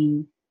 from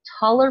being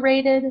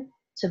tolerated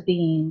to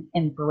being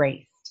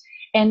embraced.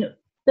 And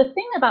the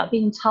thing about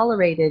being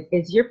tolerated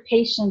is your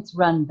patience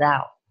runs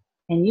out.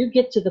 And you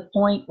get to the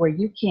point where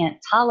you can't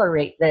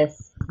tolerate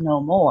this no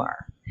more.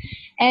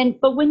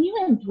 But when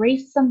you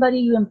embrace somebody,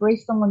 you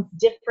embrace someone's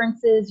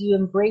differences, you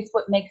embrace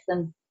what makes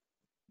them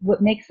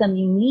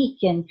unique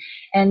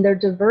and their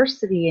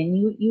diversity,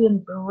 and you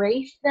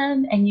embrace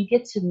them and you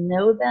get to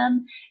know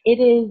them.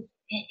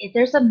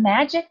 There's a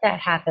magic that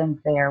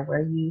happens there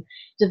where you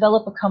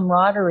develop a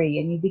camaraderie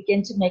and you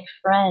begin to make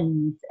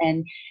friends.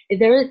 And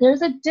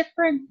there's a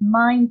different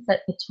mindset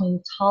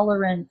between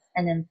tolerance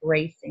and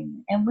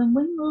embracing. And when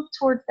we move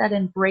towards that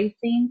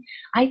embracing,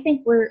 I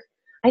think we're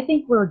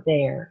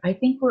there. I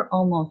think we're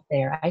almost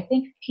there. I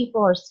think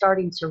people are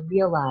starting to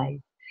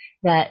realize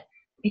that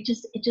it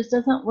just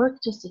doesn't work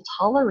just to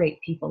tolerate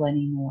people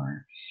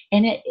anymore.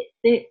 And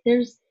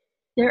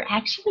they're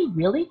actually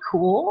really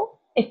cool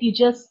if you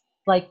just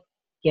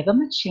give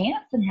them a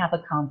chance and have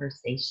a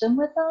conversation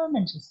with them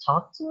and just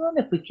talk to them.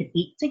 If we could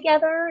eat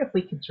together, if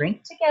we could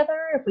drink together,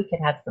 if we could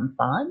have some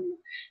fun,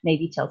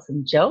 maybe tell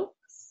some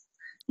jokes,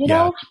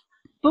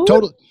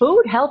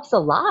 food helps a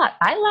lot.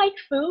 I like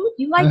food.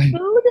 You like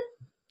food?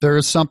 There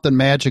is something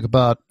magic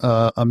about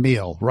a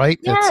meal, right?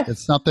 Yes.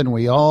 It's something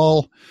we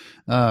all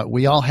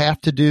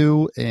have to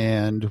do.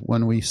 And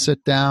when we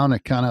sit down,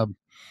 it kind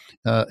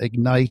of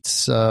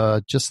ignites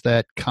just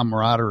that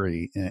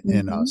camaraderie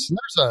in us.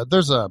 And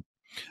there's a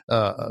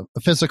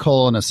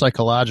physical and a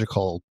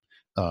psychological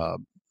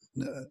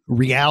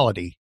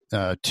reality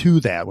to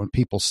that when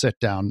people sit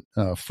down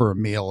for a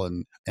meal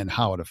and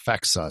how it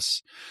affects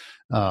us.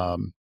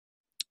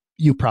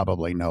 You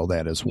probably know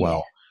that as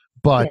well.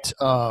 Yeah. But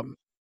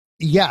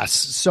yes,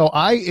 so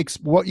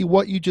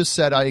what you just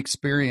said, I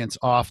experience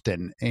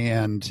often,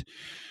 and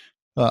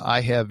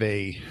I have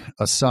a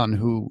son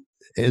who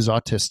is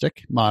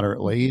autistic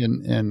moderately,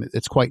 and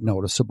it's quite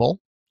noticeable.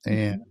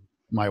 And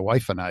my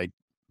wife and I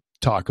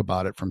talk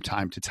about it from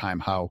time to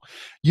time, how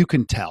you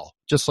can tell,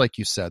 just like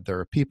you said, there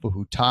are people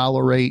who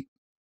tolerate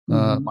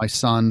my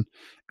son,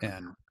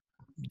 and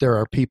there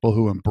are people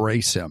who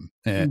embrace him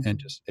and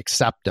just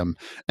accept him.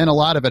 And a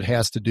lot of it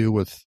has to do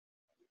with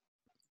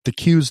the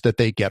cues that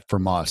they get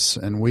from us,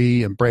 and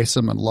we embrace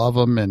them and love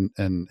them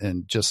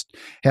and just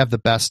have the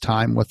best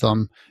time with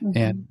them.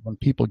 And when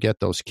people get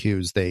those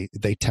cues, they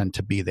tend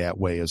to be that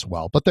way as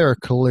well. But there are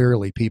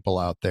clearly people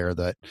out there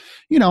that,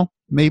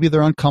 maybe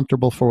they're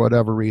uncomfortable for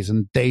whatever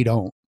reason. They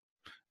don't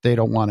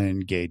want to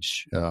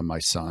engage my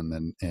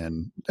son,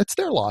 and it's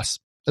their loss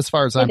as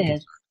far as I'm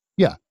concerned.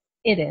 Yeah,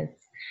 it is.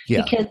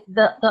 Yeah, because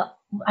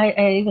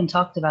I even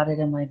talked about it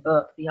in my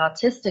book. The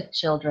autistic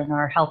children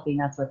are helping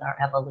us with our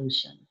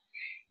evolution.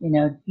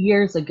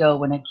 Years ago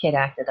when a kid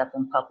acted up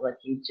in public,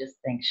 you just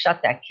think, shut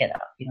that kid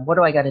up. What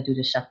do I got to do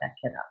to shut that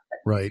kid up?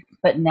 Right.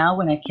 But now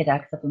when a kid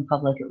acts up in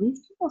public, at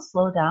least people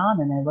slow down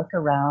and they look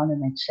around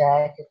and they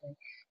check. And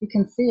You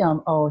can see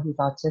him. Oh, he's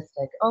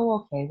autistic. Oh,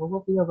 okay. Well,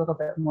 we'll be a little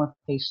bit more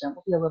patient.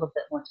 We'll be a little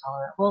bit more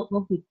tolerant.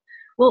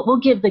 We'll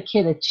give the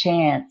kid a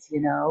chance,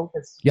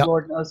 because Yep.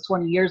 Lord knows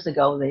 20 years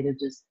ago they'd have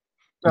just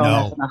thrown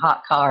us in a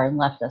hot car and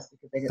left us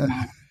because they didn't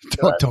want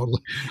to.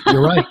 Totally.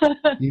 You're right.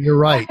 You're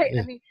right. Right?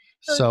 I mean,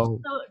 so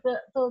the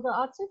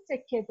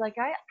autistic kids, like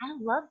I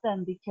love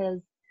them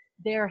because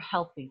they're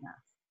helping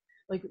us.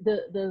 Like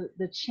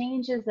the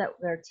changes that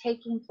are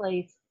taking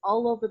place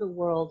all over the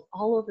world,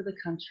 all over the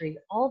country,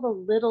 all the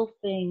little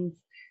things,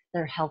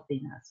 they're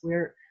helping us.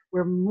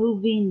 We're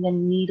moving the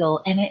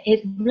needle, and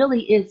it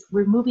really is.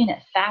 We're moving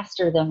it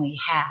faster than we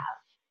have.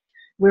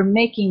 We're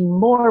making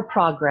more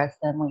progress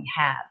than we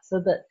have. So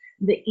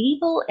the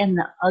evil and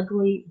the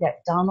ugly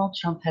that Donald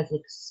Trump has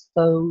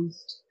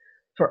exposed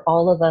for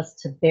all of us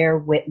to bear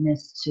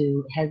witness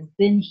to has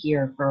been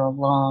here for a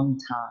long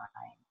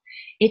time.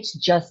 It's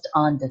just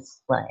on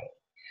display.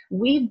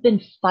 We've been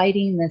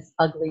fighting this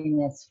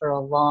ugliness for a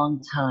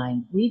long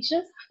time. We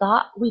just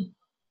thought we'd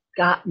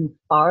gotten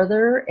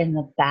farther in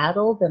the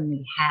battle than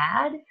we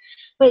had,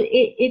 but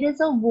it is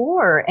a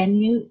war,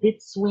 and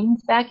it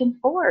swings back and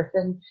forth,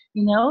 and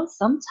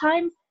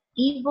sometimes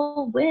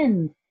evil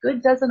wins.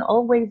 Good doesn't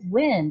always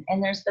win,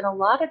 and there's been a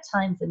lot of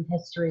times in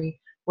history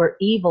where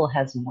evil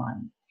has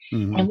won.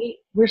 Mm-hmm. And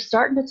we're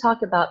starting to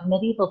talk about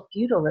medieval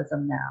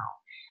feudalism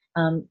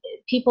now.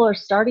 People are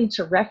starting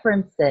to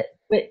reference it,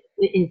 but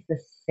it is the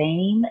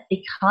same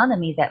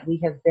economy that we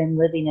have been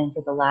living in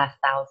for the last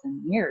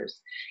 1,000 years,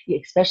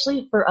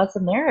 especially for us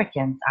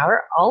Americans.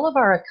 All of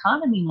our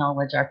economy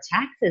knowledge, our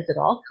taxes, it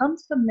all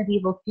comes from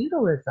medieval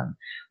feudalism.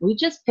 We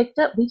just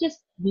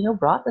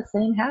brought the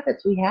same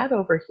habits we had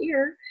over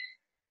here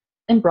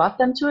and brought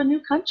them to a new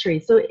country.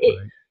 So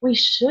we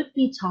should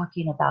be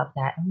talking about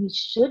that, and we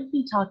should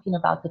be talking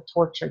about the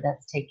torture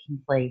that's taking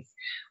place.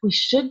 We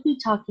should be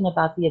talking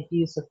about the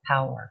abuse of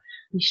power.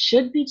 We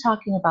should be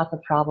talking about the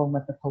problem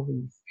with the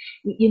police.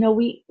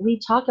 We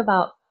talk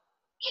about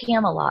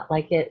Camelot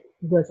like it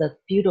was a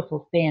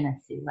beautiful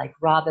fantasy, like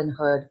Robin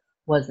Hood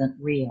wasn't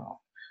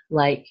real,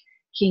 like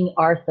King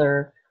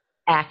Arthur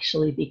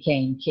actually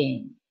became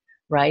king,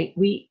 right?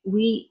 We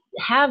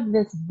have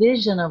this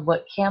vision of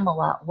what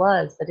Camelot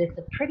was, but it's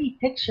a pretty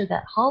picture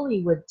that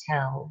Hollywood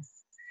tells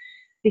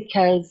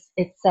because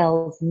it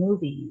sells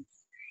movies.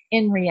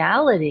 In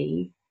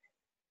reality,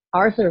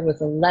 Arthur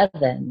was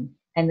 11,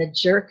 and the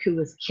jerk who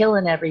was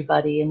killing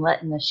everybody and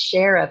letting the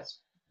sheriffs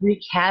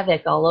wreak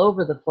havoc all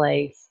over the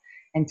place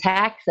and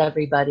tax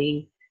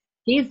everybody,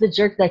 he's the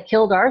jerk that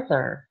killed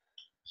Arthur.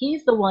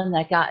 He's the one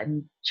that got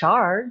in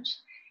charge.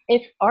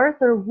 If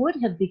Arthur would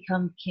have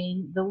become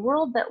king, the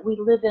world that we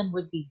live in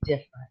would be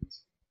different,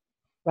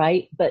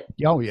 right? But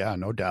oh yeah,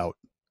 no doubt.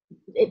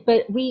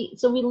 We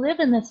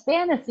live in this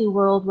fantasy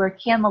world where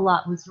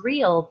Camelot was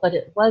real, but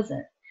it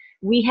wasn't.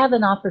 We have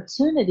an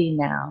opportunity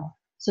now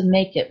to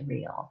make it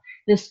real.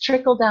 This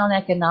trickle-down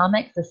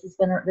economics, this is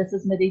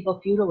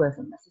medieval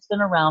feudalism. This has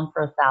been around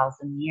for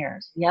 1,000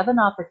 years. We have an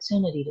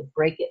opportunity to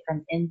break it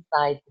from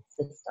inside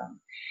the system.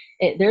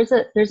 There's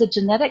a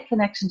genetic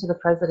connection to the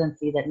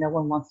presidency that no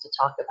one wants to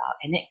talk about,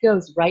 and it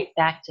goes right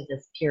back to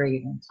this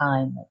period in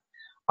time with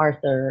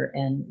Arthur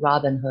and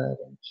Robin Hood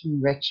and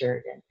King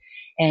Richard,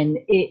 and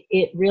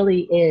it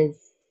really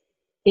is.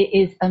 It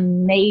is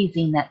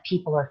amazing that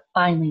people are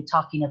finally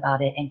talking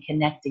about it and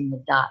connecting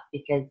the dots,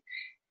 because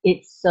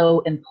it's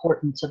so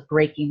important to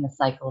breaking the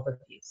cycle of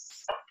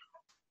abuse.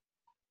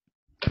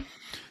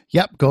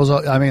 Yep,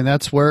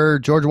 that's where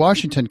George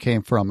Washington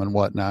came from and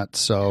whatnot.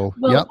 So,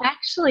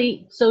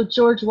 actually,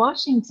 George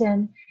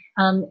Washington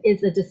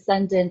is a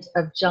descendant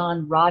of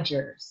John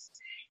Rogers.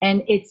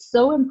 And it's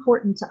so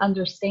important to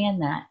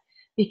understand that,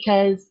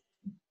 because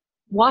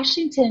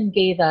Washington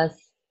gave us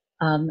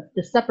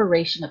the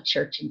separation of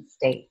church and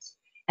state.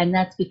 And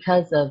that's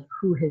because of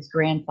who his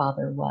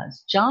grandfather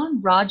was. John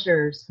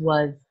Rogers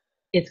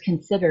is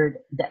considered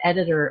the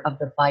editor of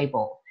the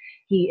Bible.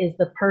 He is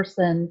the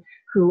person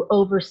who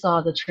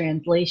oversaw the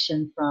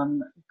translation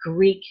from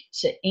Greek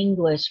to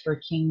English for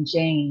King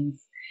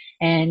James.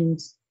 And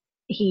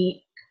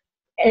he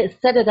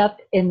set it up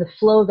in the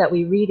flow that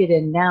we read it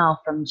in now,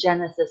 from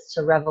Genesis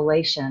to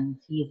Revelation.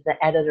 He's the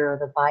editor of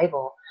the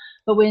Bible.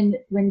 But when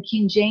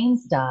King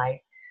James died,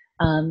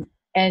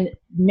 and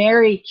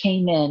Mary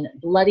came in,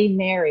 Bloody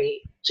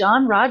Mary,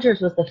 John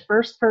Rogers was the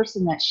first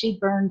person that she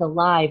burned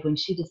alive when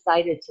she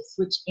decided to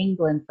switch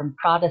England from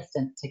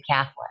Protestant to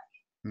Catholic.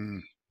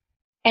 Mm.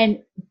 And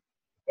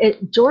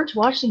George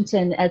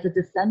Washington, as a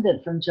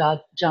descendant from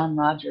John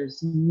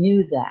Rogers,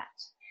 knew that.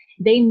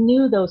 They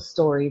knew those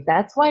stories.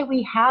 That's why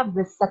we have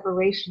this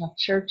separation of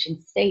church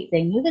and state.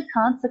 They knew the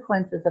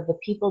consequences of the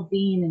people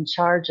being in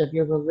charge of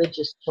your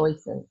religious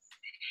choices.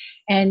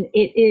 And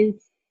it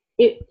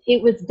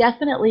was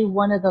definitely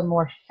one of the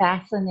more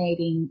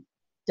fascinating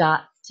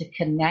dots to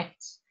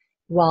connect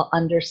while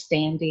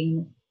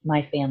understanding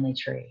my family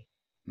tree.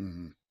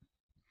 Mm-hmm.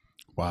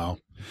 Wow.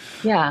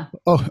 Yeah.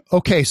 Oh,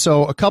 okay.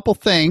 So a couple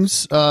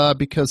things,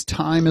 because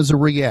time is a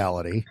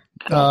reality.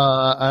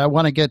 I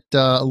want to get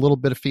a little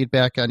bit of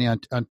feedback on you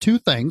on two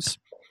things.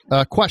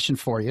 Question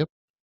for you.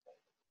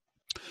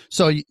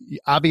 So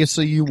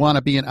obviously you want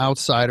to be an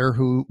outsider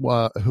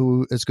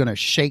who is going to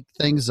shake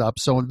things up.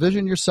 So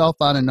envision yourself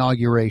on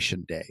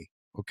Inauguration Day.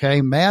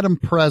 Okay, Madam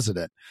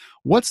President,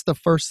 what's the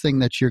first thing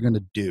that you're going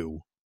to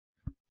do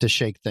to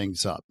shake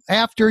things up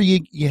after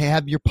you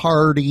have your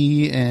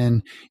party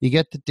and you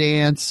get to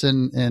dance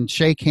and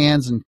shake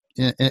hands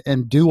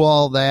and do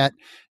all that?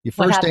 Your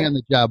first day on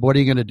the job, what are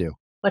you going to do?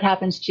 What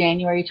happens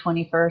January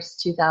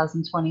 21st,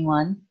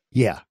 2021?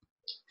 Yeah.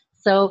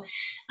 So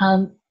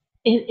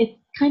it's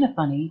kind of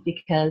funny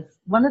because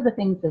one of the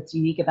things that's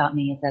unique about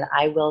me is that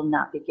I will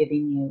not be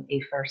giving you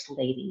a first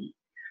lady.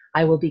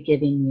 I will be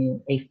giving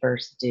you a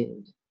first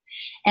dude.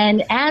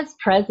 And as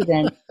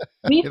president,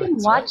 we've been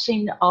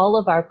watching all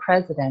of our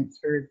presidents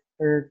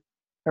for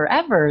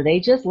forever. They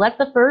just let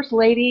the first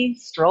lady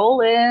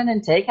stroll in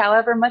and take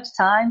however much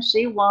time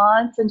she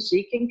wants, and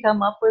she can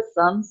come up with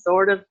some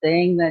sort of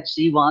thing that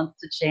she wants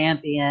to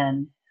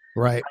champion.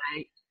 Right.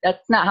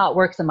 That's not how it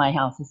works in my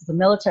house. This is a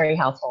military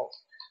household.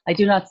 I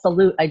do not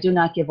salute. I do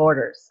not give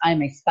orders. I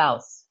am a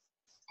spouse.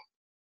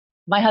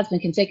 My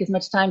husband can take as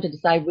much time to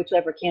decide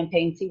whichever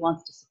campaigns he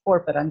wants to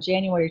support, but on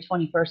January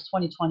 21st,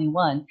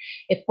 2021,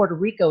 if Puerto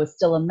Rico is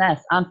still a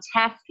mess, I'm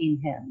tasking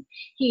him.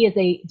 He is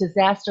a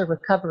disaster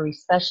recovery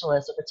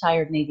specialist, a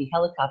retired Navy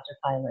helicopter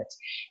pilot,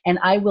 and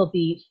I will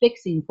be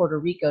fixing Puerto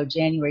Rico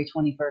January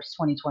 21st,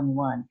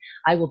 2021.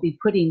 I will be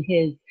putting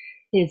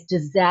his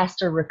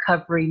disaster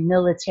recovery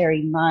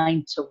military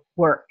mind to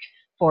work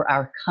for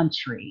our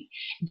country.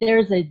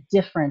 There's a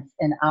difference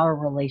in our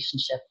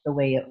relationship, the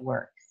way it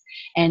works.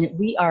 And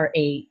we are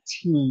a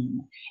team.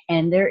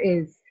 And there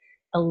is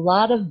a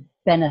lot of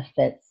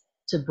benefits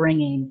to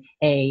bringing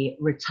a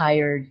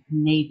retired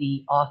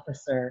Navy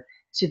officer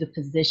to the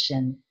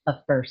position of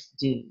first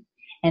dude,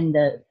 and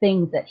the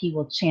things that he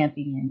will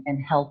champion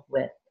and help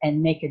with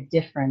and make a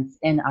difference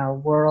in our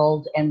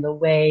world and the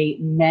way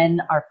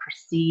men are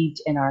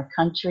perceived in our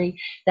country.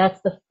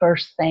 That's the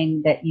first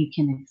thing that you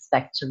can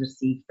expect to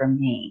receive from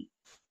me.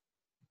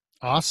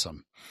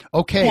 Awesome.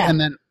 Okay.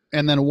 Yeah.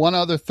 And then one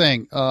other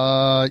thing.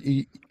 I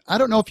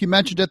don't know if you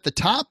mentioned it at the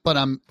top, but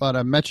I'm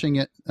mentioning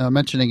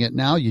it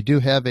now. You do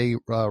have a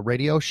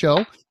radio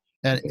show,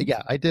 and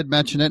yeah, I did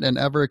mention it, an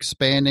ever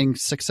expanding,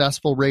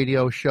 successful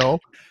radio show.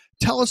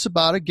 Tell us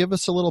about it. Give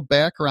us a little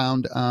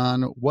background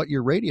on what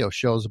your radio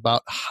show is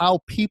about. How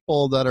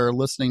people that are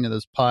listening to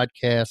this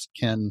podcast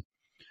can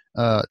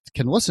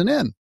listen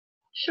in.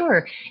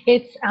 Sure.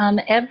 It's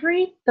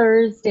every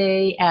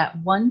Thursday at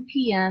 1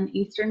 p.m.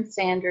 Eastern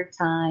Standard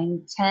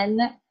Time, 10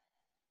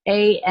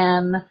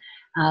 a.m.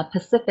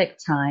 Pacific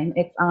Time.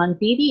 It's on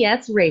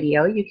BDS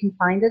Radio. You can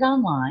find it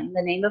online.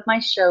 The name of my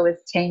show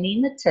is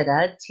Taming The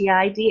Tida,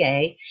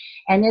 Tida,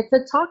 and it's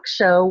a talk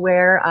show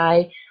where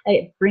I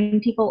bring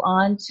people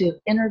on to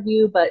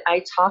interview, but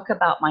I talk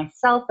about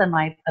myself and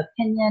my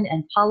opinion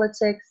and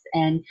politics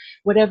and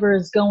whatever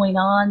is going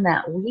on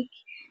that week.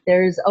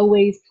 There's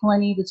always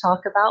plenty to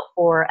talk about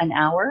for an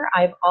hour.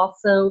 I've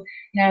also,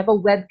 I have a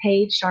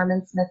webpage,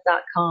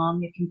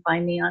 sharminsmith.com. You can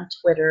find me on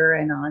Twitter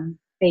and on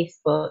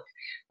Facebook.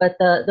 But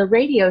the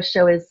radio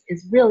show is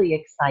really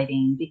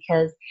exciting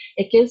because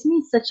it gives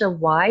me such a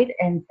wide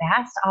and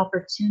vast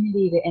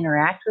opportunity to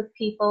interact with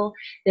people.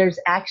 There's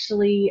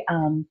actually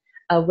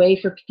a way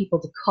for people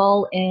to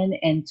call in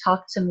and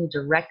talk to me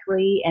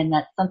directly, and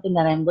that's something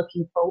that I'm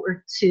looking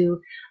forward to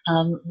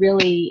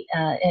really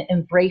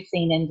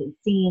embracing and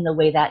seeing the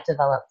way that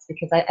develops,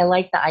 because I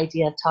like the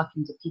idea of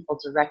talking to people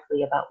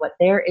directly about what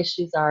their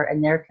issues are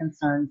and their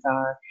concerns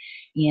are.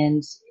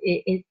 And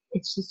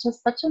it's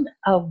just such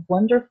a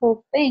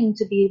wonderful thing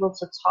to be able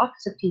to talk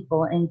to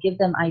people and give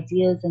them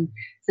ideas and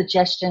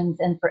suggestions,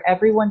 and for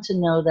everyone to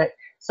know that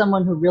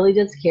someone who really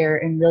does care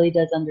and really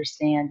does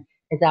understand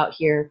is out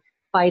here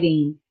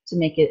fighting to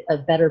make it a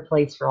better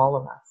place for all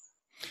of us.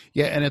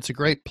 Yeah, and it's a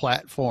great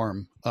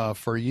platform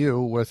for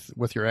you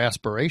with your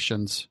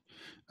aspirations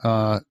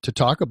to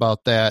talk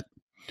about that.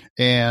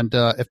 And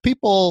if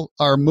people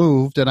are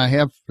moved, and I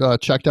have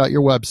checked out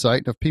your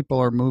website, if people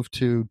are moved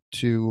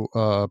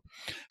to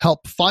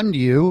help fund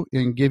you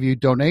and give you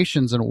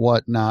donations and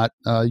whatnot,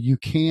 you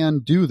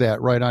can do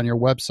that right on your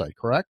website,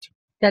 correct?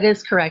 That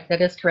is correct.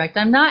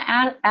 I'm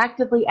not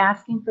actively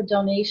asking for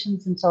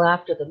donations until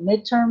after the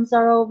midterms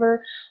are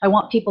over. I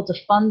want people to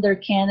fund their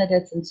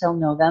candidates until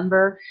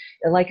November.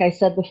 Like I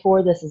said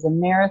before, this is a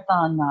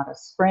marathon, not a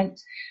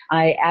sprint.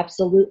 I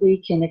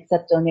absolutely can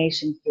accept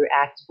donations through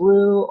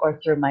ActBlue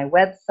or through my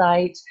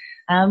website.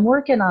 I'm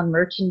working on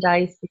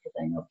merchandise because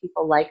I know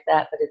people like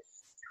that, but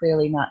it's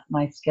clearly not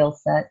my skill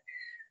set.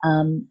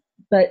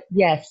 But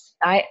yes,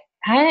 I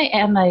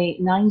am a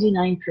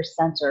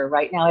 99%er.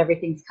 Right now,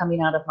 everything's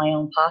coming out of my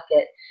own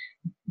pocket.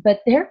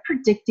 But they're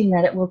predicting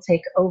that it will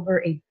take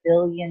over $1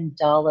 billion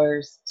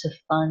to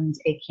fund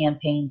a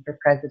campaign for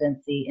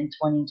presidency in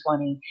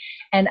 2020.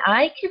 And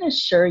I can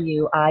assure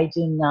you, I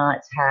do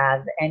not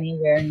have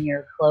anywhere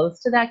near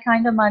close to that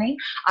kind of money.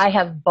 I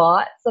have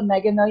bought some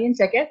Mega Million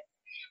tickets,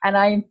 and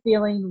I am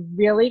feeling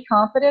really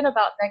confident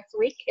about next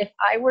week. If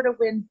I were to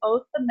win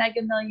both the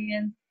Mega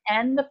Millions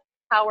and the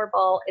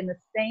Powerball in the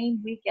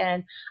same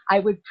weekend, I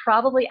would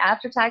probably,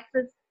 after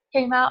taxes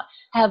came out,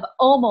 have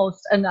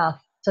almost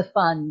enough to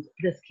fund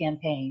this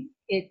campaign.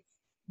 It's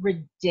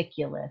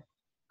ridiculous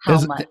how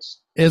much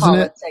isn't it?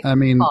 politics I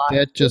mean, costs.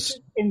 that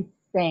just It's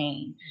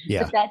insane.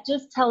 Yeah. But that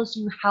just tells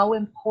you how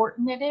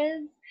important it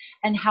is,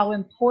 and how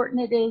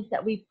important it is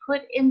that we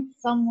put in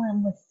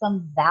someone with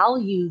some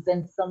values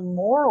and some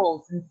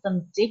morals and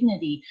some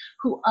dignity,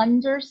 who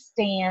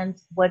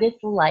understands what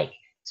it's like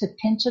to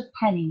pinch a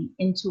penny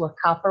into a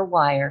copper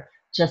wire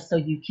just so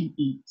you can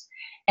eat.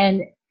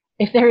 And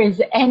if there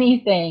is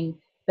anything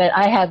that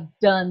I have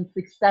done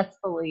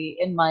successfully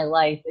in my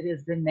life, it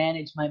has been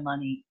manage my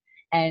money.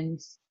 And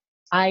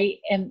I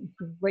am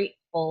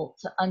grateful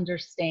to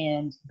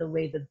understand the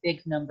way the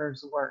big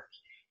numbers work,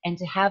 and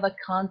to have a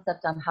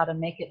concept on how to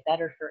make it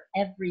better for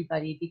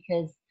everybody,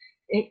 because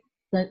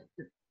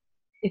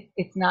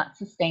it's not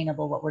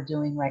sustainable what we're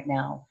doing right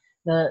now.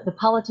 The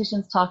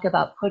politicians talk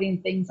about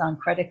putting things on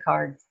credit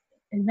cards,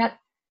 and that's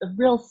a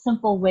real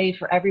simple way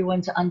for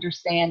everyone to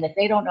understand that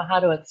they don't know how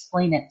to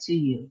explain it to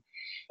you.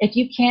 If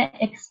you can't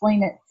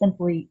explain it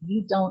simply,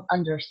 you don't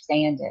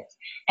understand it.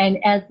 And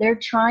as they're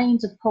trying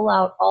to pull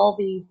out all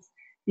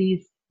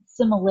these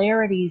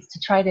similarities to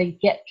try to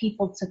get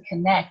people to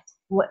connect,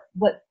 what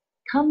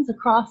comes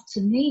across to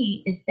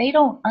me is they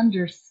don't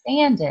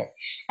understand it.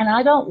 And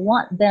I don't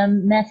want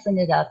them messing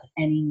it up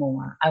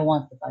anymore. I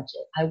want the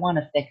budget. I want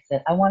to fix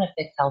it. I want to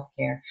fix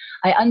healthcare.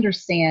 I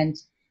understand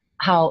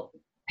how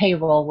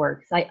payroll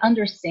works. I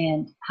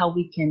understand how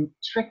we can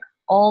trick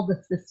all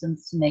the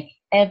systems to make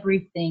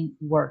everything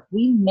work.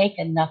 We make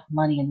enough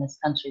money in this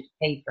country to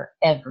pay for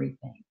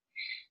everything.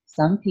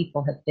 Some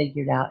people have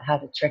figured out how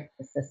to trick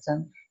the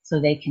system so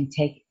they can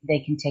take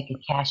a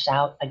cash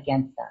out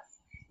against us.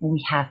 And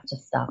we have to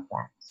stop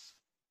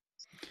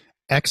that.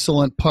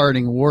 Excellent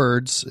parting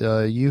words.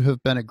 You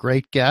have been a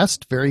great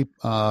guest. Very,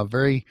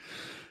 very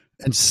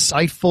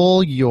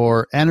insightful.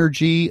 Your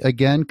energy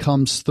again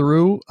comes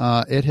through.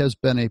 It has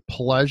been a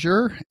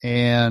pleasure,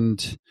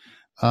 and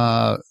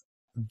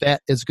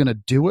that is going to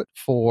do it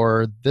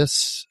for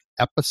this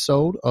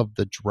episode of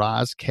the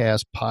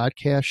Drozdcast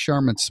podcast.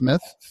 Sharmin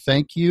Smith,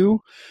 thank you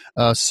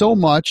so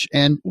much.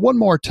 And one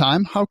more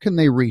time, how can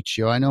they reach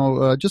you? I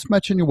know, just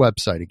mention your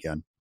website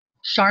again.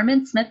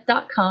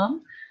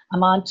 SharminSmith.com.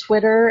 I'm on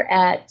Twitter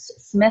at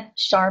Smith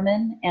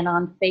Sharmin, and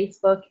on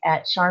Facebook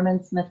at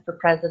Sharmin Smith for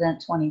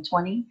President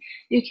 2020.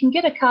 You can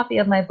get a copy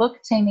of my book,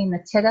 Taming the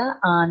Tida,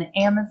 on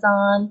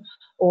Amazon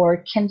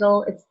or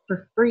Kindle. It's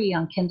for free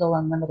on Kindle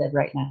Unlimited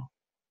right now.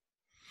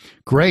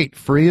 Great.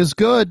 Free is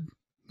good.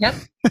 Yep.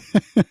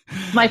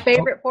 My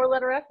favorite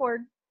four-letter F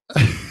word.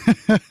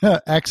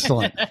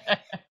 Excellent.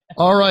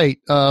 All right.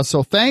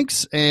 So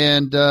thanks.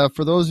 And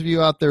for those of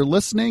you out there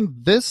listening,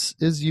 this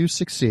is you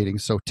succeeding.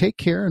 So take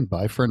care and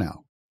bye for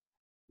now.